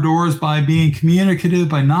up our doors, by being communicative,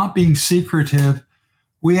 by not being secretive,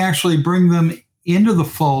 we actually bring them into the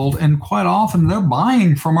fold. And quite often they're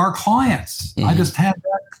buying from our clients. I just had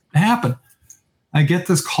that happen. I get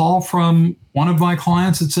this call from one of my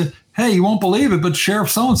clients that said, "Hey, you won't believe it, but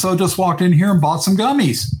Sheriff so-and-so just walked in here and bought some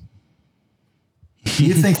gummies. Do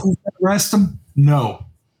you think he's going to arrest him?" No.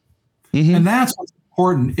 And that's what's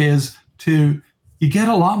important, is you get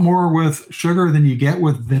a lot more with sugar than you get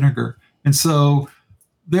with vinegar. And so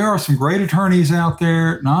there are some great attorneys out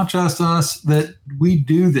there, not just us, that we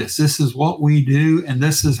do this. This is what we do, and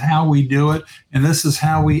this is how we do it, and this is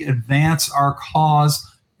how we advance our cause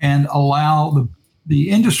and allow the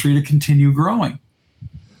industry to continue growing.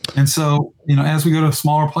 And so, as we go to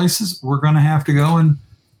smaller places, we're going to have to go and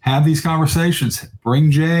have these conversations,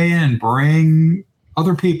 bring Jay in, bring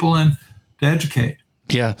other people in to educate.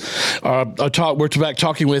 Yeah. We're back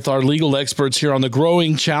talking with our legal experts here on the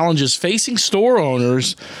growing challenges facing store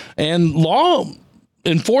owners and law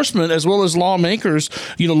enforcement, as well as lawmakers.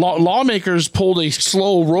 Lawmakers pulled a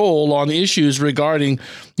slow roll on issues regarding,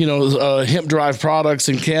 hemp-derived products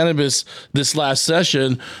and cannabis this last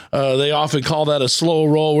session. They often call that a slow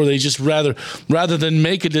roll, where they just rather than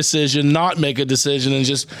make a decision, not make a decision and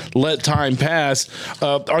just let time pass.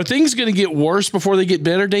 Are things going to get worse before they get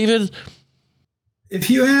better, David? If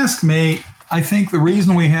you ask me, I think the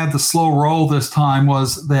reason we had the slow roll this time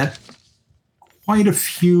was that quite a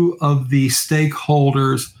few of the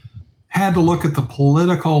stakeholders had to look at the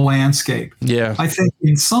political landscape. Yeah. I think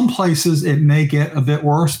in some places it may get a bit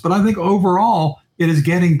worse, but I think overall it is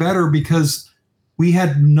getting better because we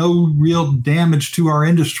had no real damage to our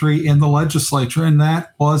industry in the legislature, and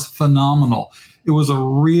that was phenomenal. It was a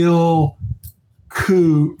real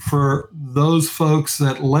coup for those folks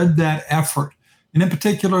that led that effort. And in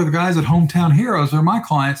particular, the guys at Hometown Heroes are my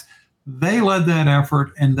clients. They led that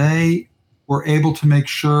effort, and they were able to make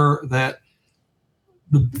sure that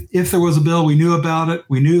if there was a bill, we knew about it.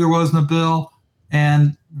 We knew there wasn't a bill,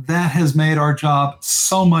 and that has made our job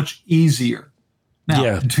so much easier. Now,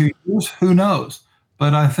 in 2 years, who knows?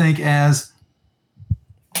 But I think as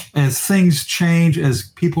things change, as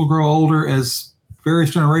people grow older, as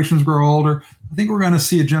various generations grow older, I think we're going to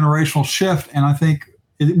see a generational shift, and I think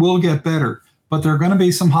it will get better. But there are going to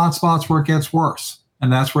be some hot spots where it gets worse, and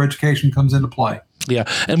that's where education comes into play. Yeah,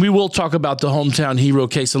 and we will talk about the Hometown Hero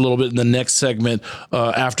case a little bit in the next segment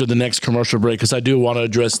after the next commercial break, because I do want to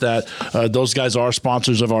address that. Those guys are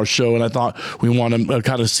sponsors of our show, and I thought we want to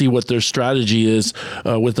kind of see what their strategy is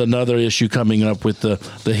with another issue coming up with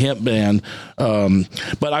the hemp ban.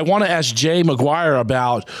 But I want to ask Jay Maguire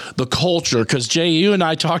about the culture, because Jay, you and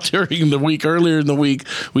I talked earlier in the week.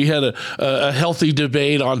 We had a healthy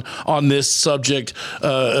debate on this subject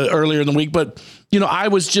earlier in the week, but I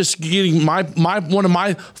was just getting my one of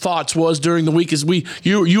my thoughts was during the week is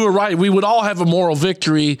you were right. We would all have a moral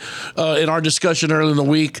victory in our discussion earlier in the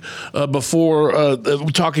week before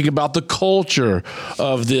talking about the culture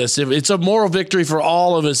of this. If it's a moral victory for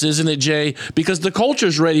all of us, isn't it, Jay? Because the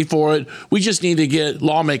culture's ready for it. We just need to get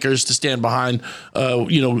lawmakers to stand behind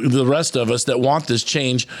the rest of us that want this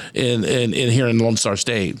change in here in Lone Star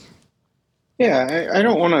State. Yeah, I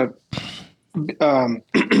don't want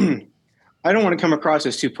to. I don't want to come across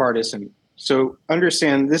as too partisan. So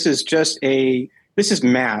understand this is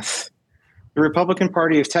math. The Republican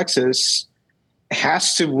Party of Texas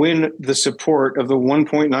has to win the support of the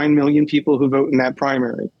 1.9 million people who vote in that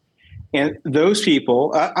primary. And those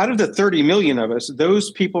people, out of the 30 million of us, those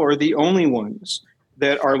people are the only ones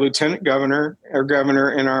that our lieutenant governor or governor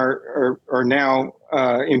and are now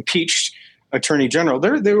impeached attorney general.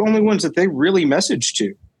 They're the only ones that they really message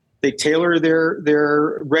to. They tailor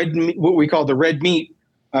their red meat, what we call the red meat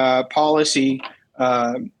policy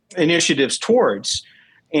initiatives towards,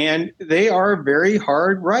 and they are very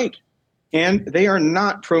hard right. and they are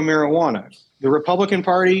not pro-marijuana. The Republican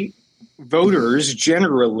Party voters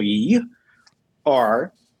generally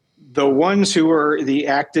are the ones who are the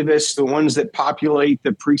activists, the ones that populate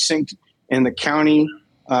the precinct and the county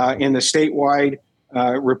and the statewide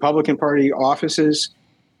Republican Party offices.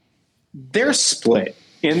 They're split,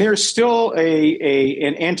 and there's still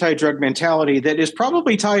an anti-drug mentality that is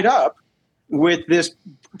probably tied up with this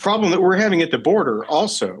problem that we're having at the border.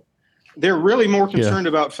 Also, they're really more concerned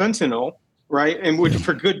about fentanyl, right? And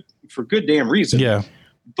for good damn reason. Yeah.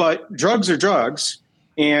 But drugs are drugs,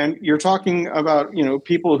 and you're talking about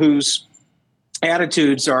people whose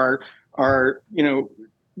attitudes are they're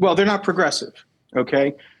not progressive.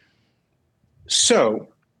 Okay, so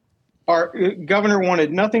our governor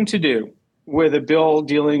wanted nothing to do with a bill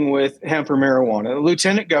dealing with hemp or marijuana. The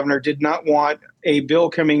lieutenant governor did not want a bill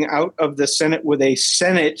coming out of the Senate with a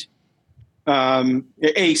Senate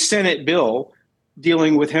bill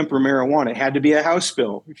dealing with hemp or marijuana. It had to be a House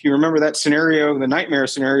bill. If you remember that scenario, the nightmare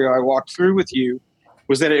scenario I walked through with you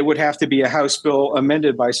was that it would have to be a House bill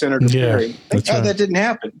amended by Senator Perry. Thank God that didn't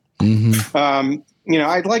happen. Mm-hmm.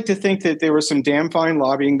 I'd like to think that there was some damn fine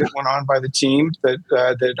lobbying that went on by the team that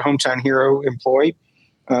Hometown Hero employed,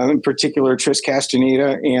 in particular Tris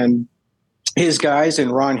Castaneda and his guys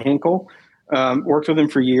and Ron Hinkle, worked with them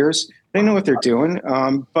for years. They know what they're doing.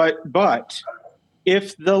 But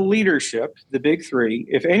if the leadership, the big three,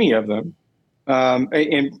 if any of them,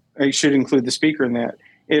 and I should include the speaker in that,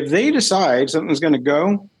 if they decide something's going to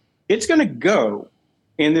go, it's going to go.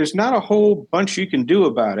 And there's not a whole bunch you can do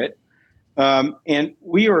about it. And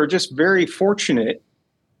we are just very fortunate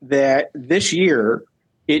that this year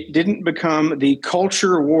it didn't become the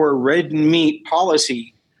culture war red meat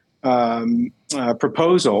policy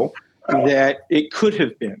proposal that it could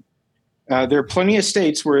have been. There are plenty of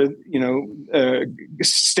states where,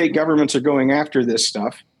 state governments are going after this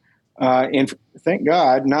stuff. And thank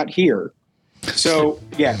God, not here. So,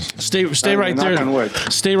 yes. Stay right there.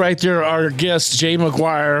 Stay right there. Our guests, Jay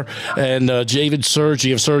Maguire and David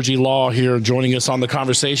Sergi of Sergi Law here joining us on the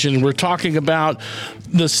conversation. We're talking about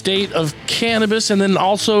the state of cannabis and then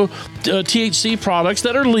also THC products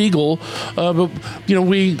that are legal. But,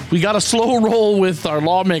 we got a slow roll with our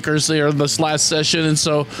lawmakers there in this last session. And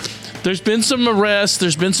so there's been some arrests.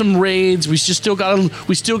 There's been some raids. We still got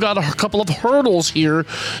a couple of hurdles here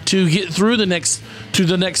to get through the next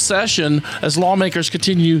session as lawmakers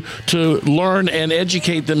continue to learn and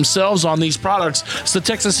educate themselves on these products. It's the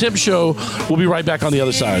Texas Hemp Show. We'll be right back on the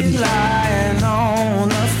other side. Lying on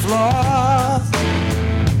the floor.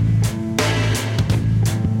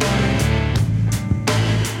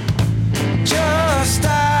 Just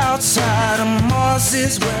outside of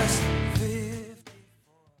Moses West.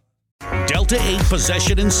 Delta 8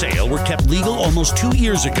 possession and sale were kept legal almost 2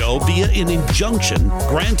 years ago via an injunction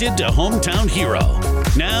granted to Hometown Hero.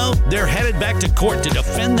 Now, they're headed back to court to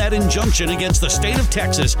defend that injunction against the state of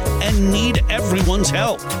Texas and need everyone's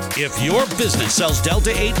help. If your business sells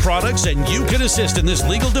Delta 8 products and you can assist in this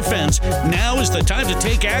legal defense, now is the time to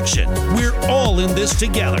take action. We're all in this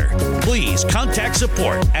together. Please contact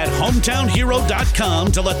support at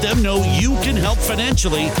hometownhero.com to let them know you can help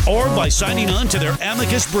financially or by signing on to their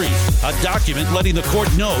amicus brief, a document letting the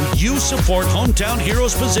court know you support Hometown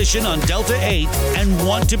Hero's position on Delta 8 and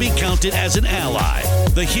want to be counted as an ally.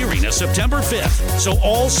 The hearing is September 5th, so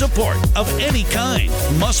all support of any kind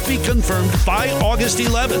must be confirmed by August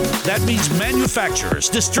 11th. That means manufacturers,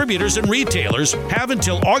 distributors, and retailers have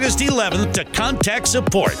until August 11th to contact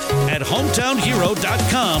support at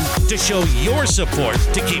hometownhero.com to show your support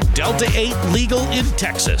to keep Delta 8 legal in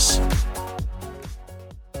Texas.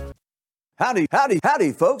 Howdy,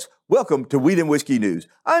 folks. Welcome to Weed and Whiskey News.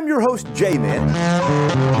 I'm your host, J-Man.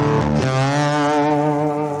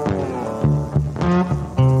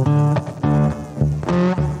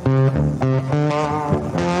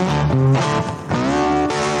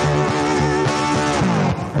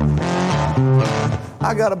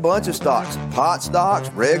 I got a bunch of stocks, pot stocks,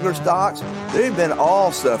 regular stocks. They've been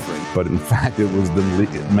all suffering. But in fact, it was them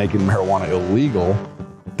making marijuana illegal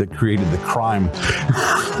that created the crime.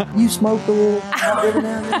 You smoke a little every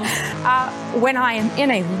now and then? When I am in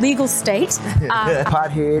a legal state.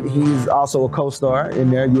 Pothead, he's also a co-star in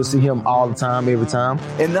there. You'll see him all the time, every time.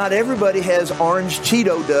 And not everybody has orange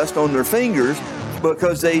Cheeto dust on their fingers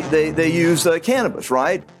because they use cannabis,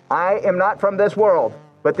 right? I am not from this world,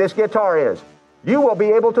 but this guitar is. You will be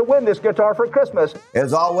able to win this guitar for Christmas.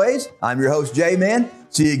 As always, I'm your host, J-Man.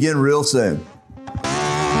 See you again real soon.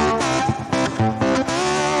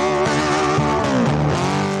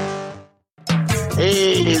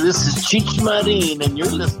 Hey, this is Cheech Marin, and you're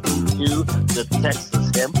listening to the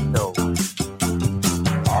Texas Hemp Show.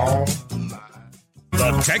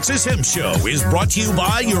 The Texas Hemp Show is brought to you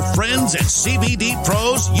by your friends at CBD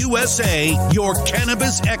Pros USA, your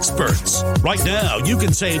cannabis experts. Right now, you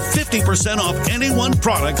can save 50% off any one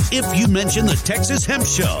product if you mention the Texas Hemp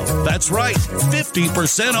Show. That's right,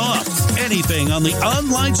 50% off anything on the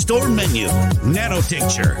online store menu. Nano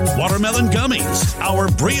Tincture, watermelon gummies,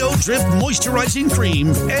 our Brio Drip moisturizing cream,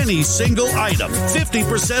 any single item,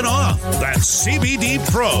 50% off. That's CBD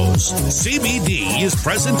Pros. CBD is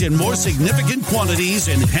present in more significant quantities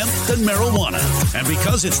in hemp than marijuana. And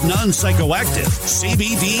because it's non-psychoactive,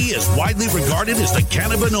 CBD is widely regarded as the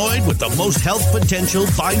cannabinoid with the most health potential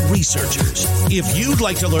by researchers. If you'd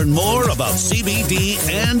like to learn more about CBD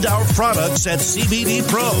and our products at CBD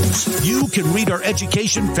Pros, you can read our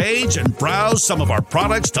education page and browse some of our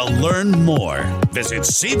products to learn more. Visit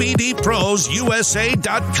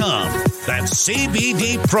CBDProsUSA.com. That's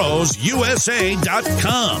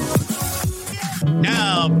CBDProsUSA.com.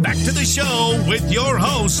 Now, back to the show with your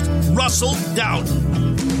host, Russell Dowden.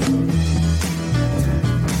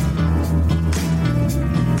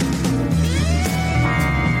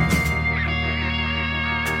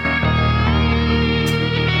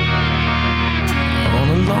 On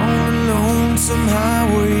a long, lonesome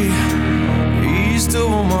highway east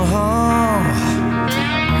of Omaha, you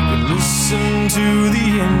can listen to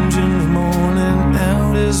the engine moaning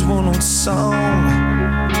out his one old song.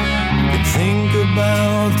 Think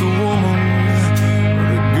about the woman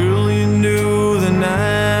or the girl you knew the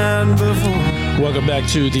night before. Welcome back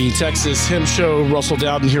to the Texas Hemp Show. Russell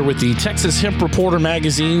Dowden here with the Texas Hemp Reporter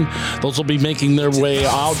magazine. Those will be making their way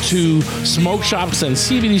out to smoke shops and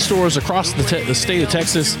CBD stores across the state of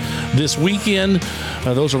Texas this weekend.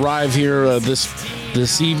 Those arrive here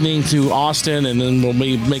this evening to Austin, and then we'll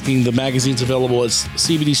be making the magazines available at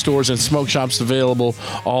CBD stores and smoke shops available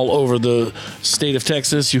all over the state of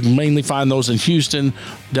Texas. You can mainly find those in Houston,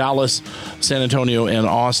 Dallas, San Antonio, and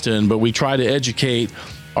Austin, but we try to educate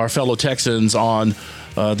our fellow Texans on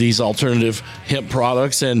these alternative hemp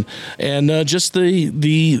products and just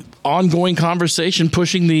the ongoing conversation,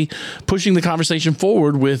 pushing the conversation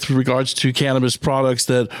forward with regards to cannabis products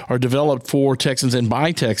that are developed for Texans and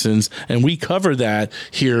by Texans. And we cover that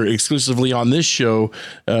here exclusively on this show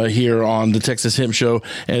here on the Texas Hemp Show,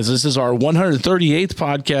 as this is our 138th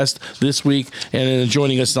podcast this week. And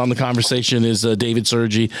joining us on the conversation is David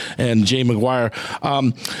Sergi and Jay Maguire.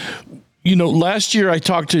 You know, last year I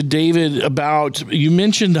talked to David about, you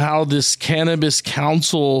mentioned how this Cannabis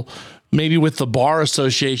Council, maybe with the Bar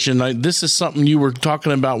Association, this is something you were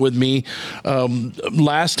talking about with me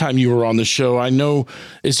last time you were on the show. I know,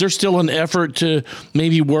 is there still an effort to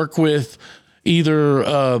maybe work with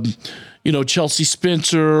either, Chelsea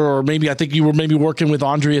Spencer, or maybe I think you were maybe working with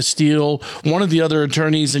Andrea Steele, one of the other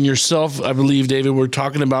attorneys, and yourself, I believe, David, we're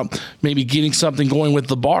talking about maybe getting something going with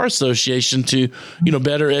the Bar Association to,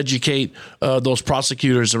 better educate those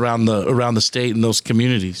prosecutors around the state and those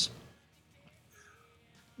communities.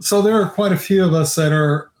 So there are quite a few of us that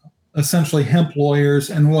are essentially hemp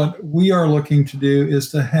lawyers, and what we are looking to do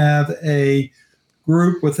is to have a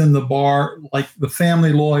group within the bar, like the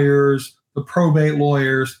family lawyers, the probate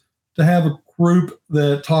lawyers, to have a group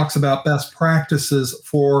that talks about best practices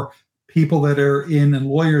for people that are in and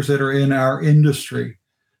lawyers that are in our industry.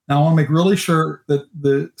 Now, I want to make really sure that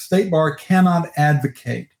the state bar cannot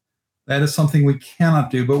advocate. That is something we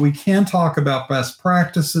cannot do, but we can talk about best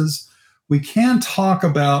practices. We can talk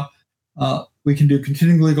about, we can do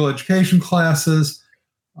continuing legal education classes.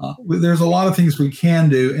 There's a lot of things we can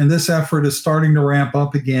do, and this effort is starting to ramp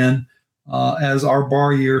up again as our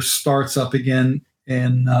bar year starts up again.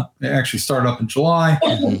 And actually started up in July.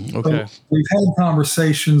 Mm-hmm. Okay. So we've had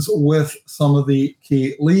conversations with some of the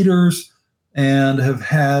key leaders and have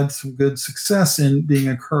had some good success in being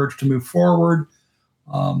encouraged to move forward.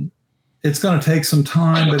 It's going to take some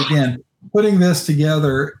time, but again, putting this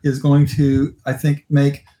together is going to, I think,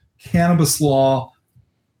 make cannabis law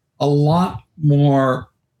a lot more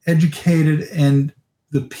educated, and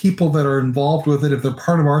the people that are involved with it, if they're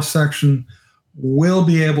part of our section, will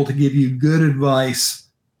be able to give you good advice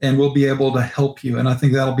and will be able to help you. And I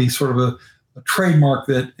think that'll be sort of a trademark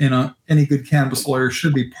that any good cannabis lawyer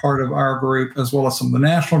should be part of our group, as well as some of the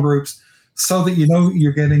national groups, so that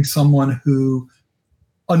you're getting someone who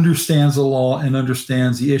understands the law and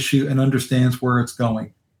understands the issue and understands where it's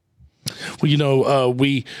going. Well,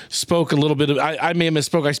 we spoke a little bit of, I may have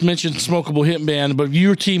misspoke. I mentioned smokable hemp ban, but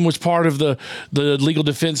your team was part of the legal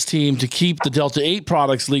defense team to keep the Delta 8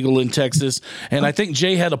 products legal in Texas. And I think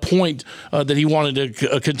Jay had a point that he wanted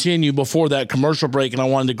to continue before that commercial break. And I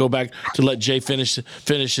wanted to go back to let Jay finish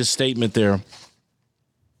his statement there.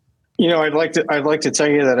 I'd like to tell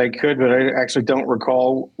you that I could, but I actually don't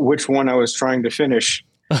recall which one I was trying to finish.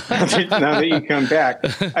 Now that you come back,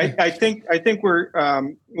 I think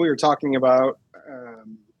we were talking about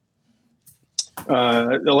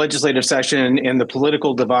the legislative session and the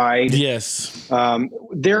political divide. Yes,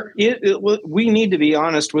 we need to be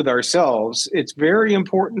honest with ourselves. It's very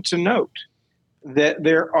important to note that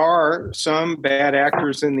there are some bad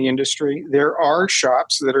actors in the industry. There are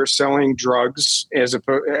shops that are selling drugs,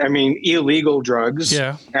 illegal drugs,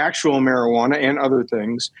 actual marijuana and other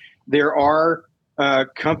things. There are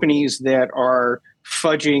companies that are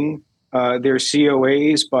fudging their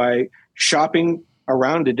COAs by shopping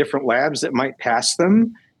around to different labs that might pass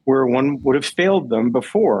them where one would have failed them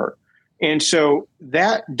before. And so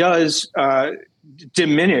that does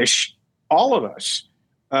diminish all of us.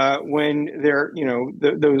 When there,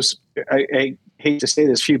 those, I hate to say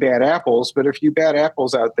this, few bad apples, but a few bad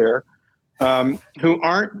apples out there who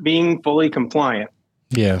aren't being fully compliant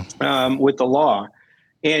with the law.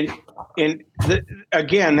 And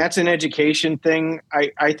again, that's an education thing.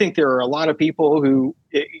 I think there are a lot of people who,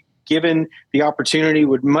 given the opportunity,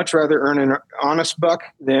 would much rather earn an honest buck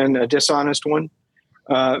than a dishonest one.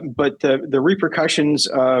 But the repercussions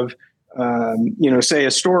of say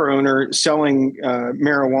a store owner selling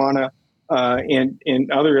marijuana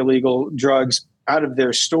and other illegal drugs out of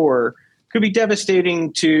their store could be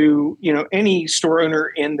devastating to, any store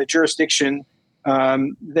owner in the jurisdiction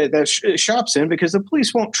that shops in, because the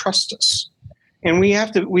police won't trust us. And we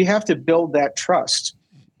have to build that trust.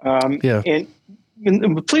 And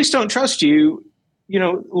when the police don't trust you,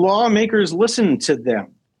 lawmakers listen to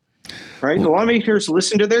them. Right, the lawmakers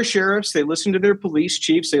listen to their sheriffs, they listen to their police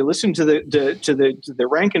chiefs, they listen to the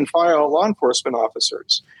rank and file law enforcement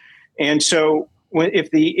officers, and so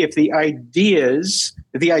if the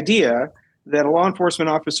idea that a law enforcement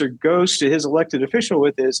officer goes to his elected official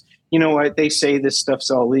with is, what, they say this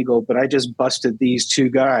stuff's all legal, but I just busted these two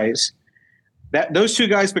guys, that those two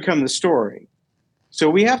guys become the story.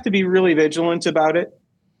 So we have to be really vigilant about it.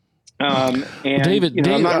 And David,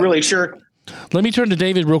 I'm not really sure. Let me turn to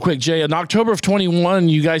David real quick, Jay. In October of 21,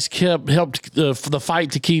 you guys helped the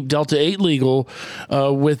fight to keep Delta 8 legal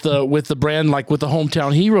with the brand, like with the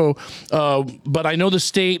Hometown Hero. But I know the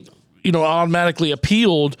state, automatically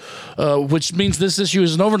appealed, which means this issue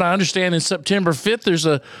isn't over. And I understand in September 5th, there's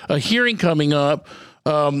a hearing coming up.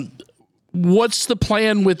 What's the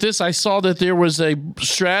plan with this? I saw that there was a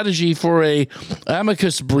strategy for a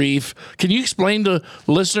amicus brief. Can you explain to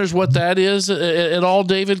listeners what that is at all,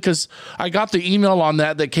 David? Because I got the email on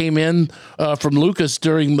that came in from Lucas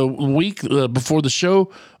during the week before the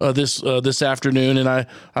show this afternoon, and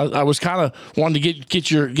I was kind of wanting to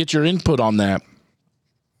get your input on that.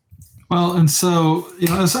 Well, and so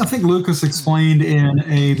as I think Lucas explained in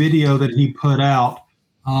a video that he put out,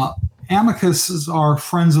 amicus are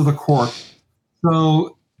friends of the court.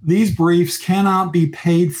 So these briefs cannot be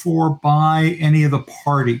paid for by any of the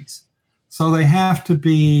parties. So they have to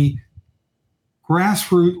be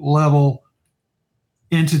grassroots level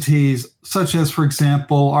entities, such as, for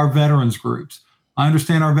example, our veterans groups. I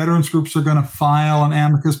understand our veterans groups are going to file an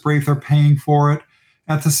amicus brief. They're paying for it.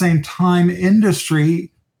 At the same time,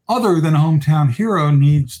 industry, other than Hometown Hero,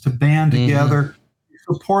 needs to band together,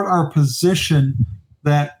 support our position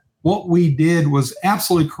that what we did was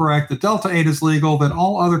absolutely correct, that Delta 8 is legal, that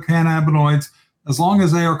all other cannabinoids, as long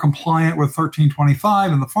as they are compliant with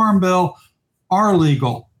 1325 and the Farm Bill, are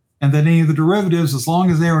legal, and that any of the derivatives, as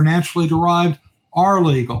long as they are naturally derived, are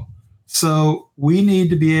legal. So we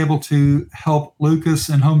need to be able to help Lucas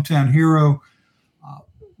and Hometown Hero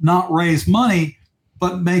not raise money,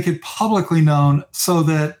 but make it publicly known so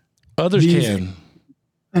that others can.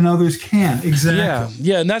 And others can. Exactly.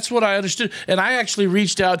 Yeah. And that's what I understood. And I actually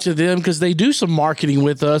reached out to them because they do some marketing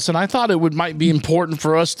with us. And I thought might be important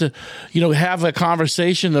for us to, have a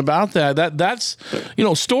conversation about that. That's,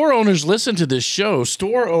 store owners listen to this show.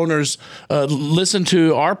 Store owners listen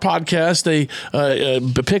to our podcast. They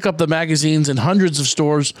pick up the magazines in hundreds of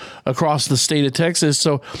stores across the state of Texas.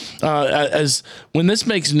 So when this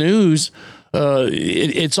makes news,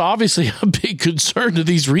 it's obviously a big concern to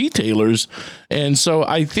these retailers. And so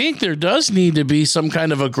I think there does need to be some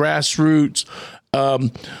kind of a grassroots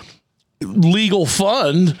legal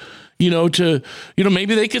fund,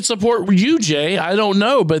 maybe they could support you, Jay. I don't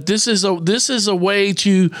know, but this is a way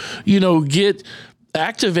to, get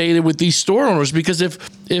activated with these store owners, because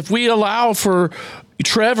if we allow for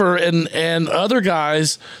Trevor and other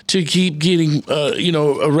guys to keep getting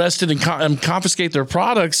arrested and confiscate their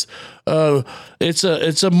products, it's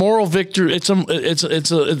a moral victory. It's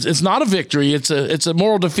not a victory. It's a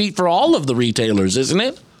moral defeat for all of the retailers, isn't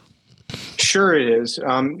it? Sure it is.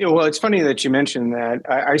 Well, it's funny that you mentioned that.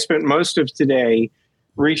 I spent most of today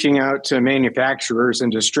reaching out to manufacturers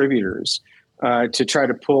and distributors to try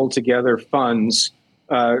to pull together funds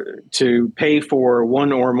to pay for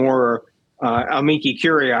one or more amici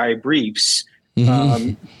curiae briefs.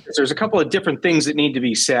 There's a couple of different things that need to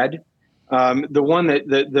be said. The one that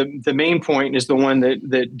the main point is the one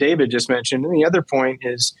that David just mentioned, and the other point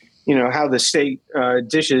is, how the state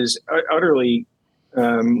dishes utterly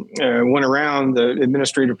went around the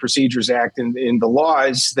Administrative Procedures Act and the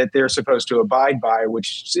laws that they're supposed to abide by,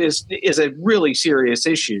 which is a really serious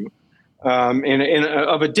issue, and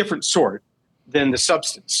of a different sort than the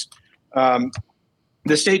substance.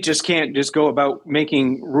 The state just can't just go about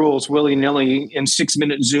making rules willy-nilly in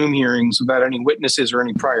 6-minute Zoom hearings without any witnesses or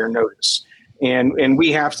any prior notice. And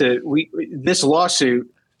we have to. This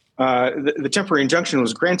lawsuit, the temporary injunction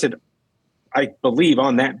was granted, I believe,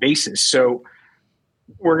 on that basis. So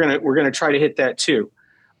we're gonna try to hit that too.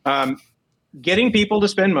 Getting people to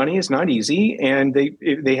spend money is not easy, and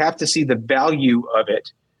they have to see the value of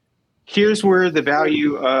it. Here's where the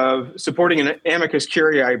value of supporting an amicus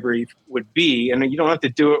curiae brief would be, and you don't have to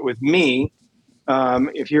do it with me.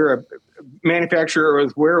 If you're a manufacturer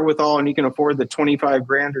with wherewithal and you can afford the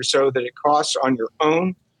 $25,000 or so that it costs on your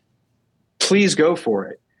own, please go for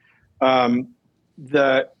it.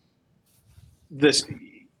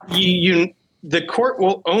 The court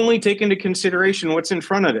will only take into consideration what's in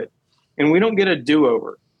front of it, and we don't get a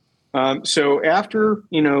do-over. So after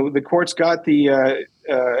the court's got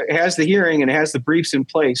has the hearing and has the briefs in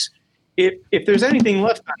place, if there's anything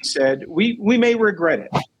left unsaid, we may regret it.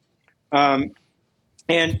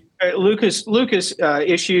 And Lucas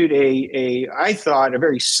issued I thought, a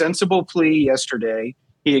very sensible plea yesterday.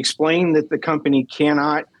 He explained that the company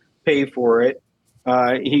cannot pay for it.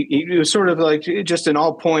 He was sort of like just an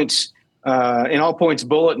all points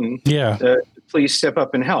bulletin. Yeah. Please step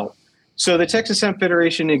up and help. So the Texas Hemp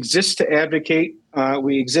Federation exists to advocate.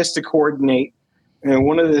 We exist to coordinate. And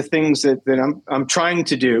one of the things that I'm trying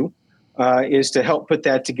to do is to help put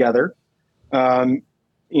that together.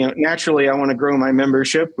 Naturally, I want to grow my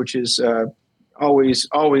membership, which is always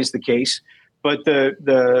the case. But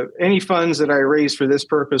the any funds that I raise for this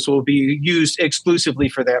purpose will be used exclusively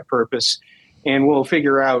for that purpose, and we'll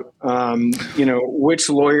figure out which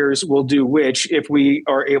lawyers will do which if we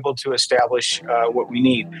are able to establish what we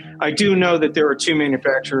need. I do know that there are 2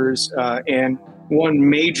 manufacturers and one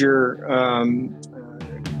major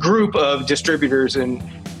group of distributors in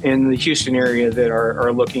the Houston area that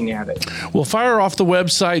are looking at it. Well, fire off the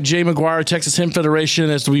website, Jay Maguire, Texas Hemp Federation,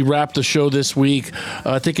 as we wrap the show this week.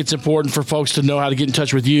 I think it's important for folks to know how to get in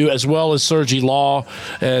touch with you, as well as Sergi Law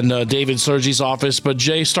and David Sergi's office. But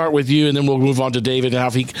Jay, start with you, and then we'll move on to David and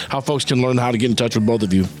how folks can learn how to get in touch with both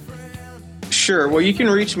of you. Sure. Well, you can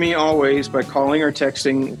reach me always by calling or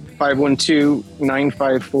texting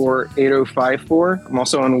 512-954-8054. I'm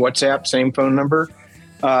also on WhatsApp, same phone number.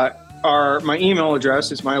 My email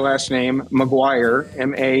address is my last name, Maguire,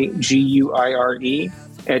 Maguire,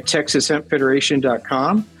 at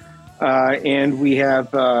TexasHempFederation.com. And we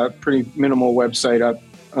have a pretty minimal website up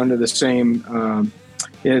under the same.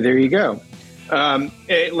 There you go.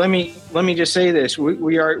 Let me just say this.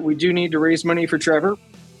 We do need to raise money for Trevor,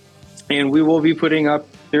 and we will be putting up.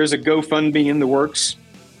 There's a GoFundMe in the works.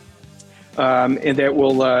 And that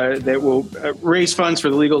will raise funds for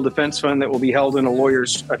the legal defense fund that will be held in a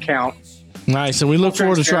lawyer's account. Nice, and we look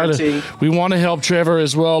forward to we want to help Trevor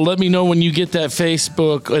as well. Let me know when you get that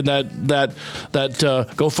Facebook and that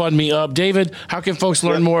GoFundMe up. David, how can folks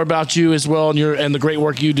learn more about you as well and the great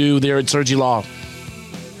work you do there at Sergi Law?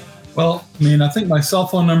 Well, I think my cell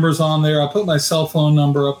phone number is on there. I put my cell phone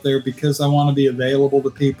number up there because I want to be available to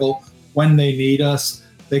people when they need us.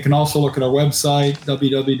 They can also look at our website,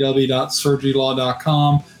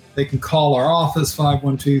 www.sergilaw.com. They can call our office,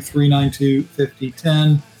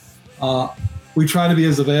 512-392-5010. We try to be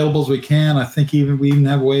as available as we can. I think we even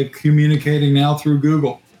have a way of communicating now through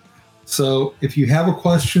Google. So if you have a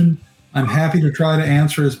question, I'm happy to try to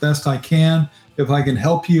answer as best I can. If I can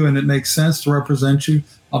help you and it makes sense to represent you,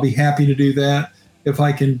 I'll be happy to do that. If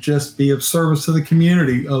I can just be of service to the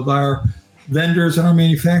community of our vendors and our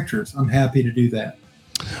manufacturers, I'm happy to do that.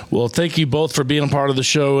 Well, thank you both for being a part of the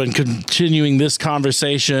show and continuing this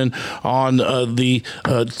conversation on the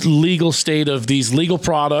legal state of these legal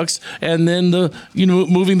products, and then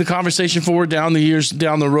moving the conversation forward down the years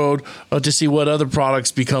down the road to see what other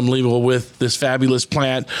products become legal with this fabulous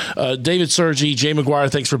plant. David Sergi, Jay Maguire,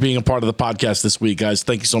 thanks for being a part of the podcast this week, guys.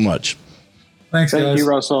 Thank you so much. Thanks, guys. Thank you,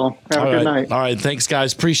 Russell. Have a good night. All right. Thanks,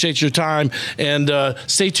 guys. Appreciate your time. And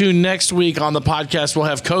stay tuned next week on the podcast. We'll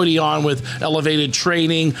have Cody on with Elevated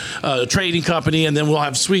Trading Company, and then we'll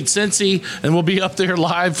have Sweet Cincy, and we'll be up there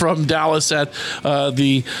live from Dallas at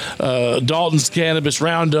the Dalton's Cannabis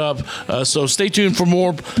Roundup. So stay tuned for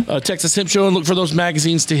more Texas Hemp Show, and look for those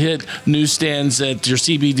magazines to hit newsstands at your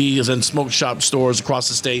CBDs and smoke shop stores across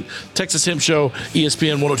the state. Texas Hemp Show,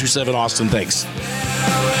 ESPN 102.7 Austin.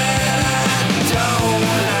 Thanks.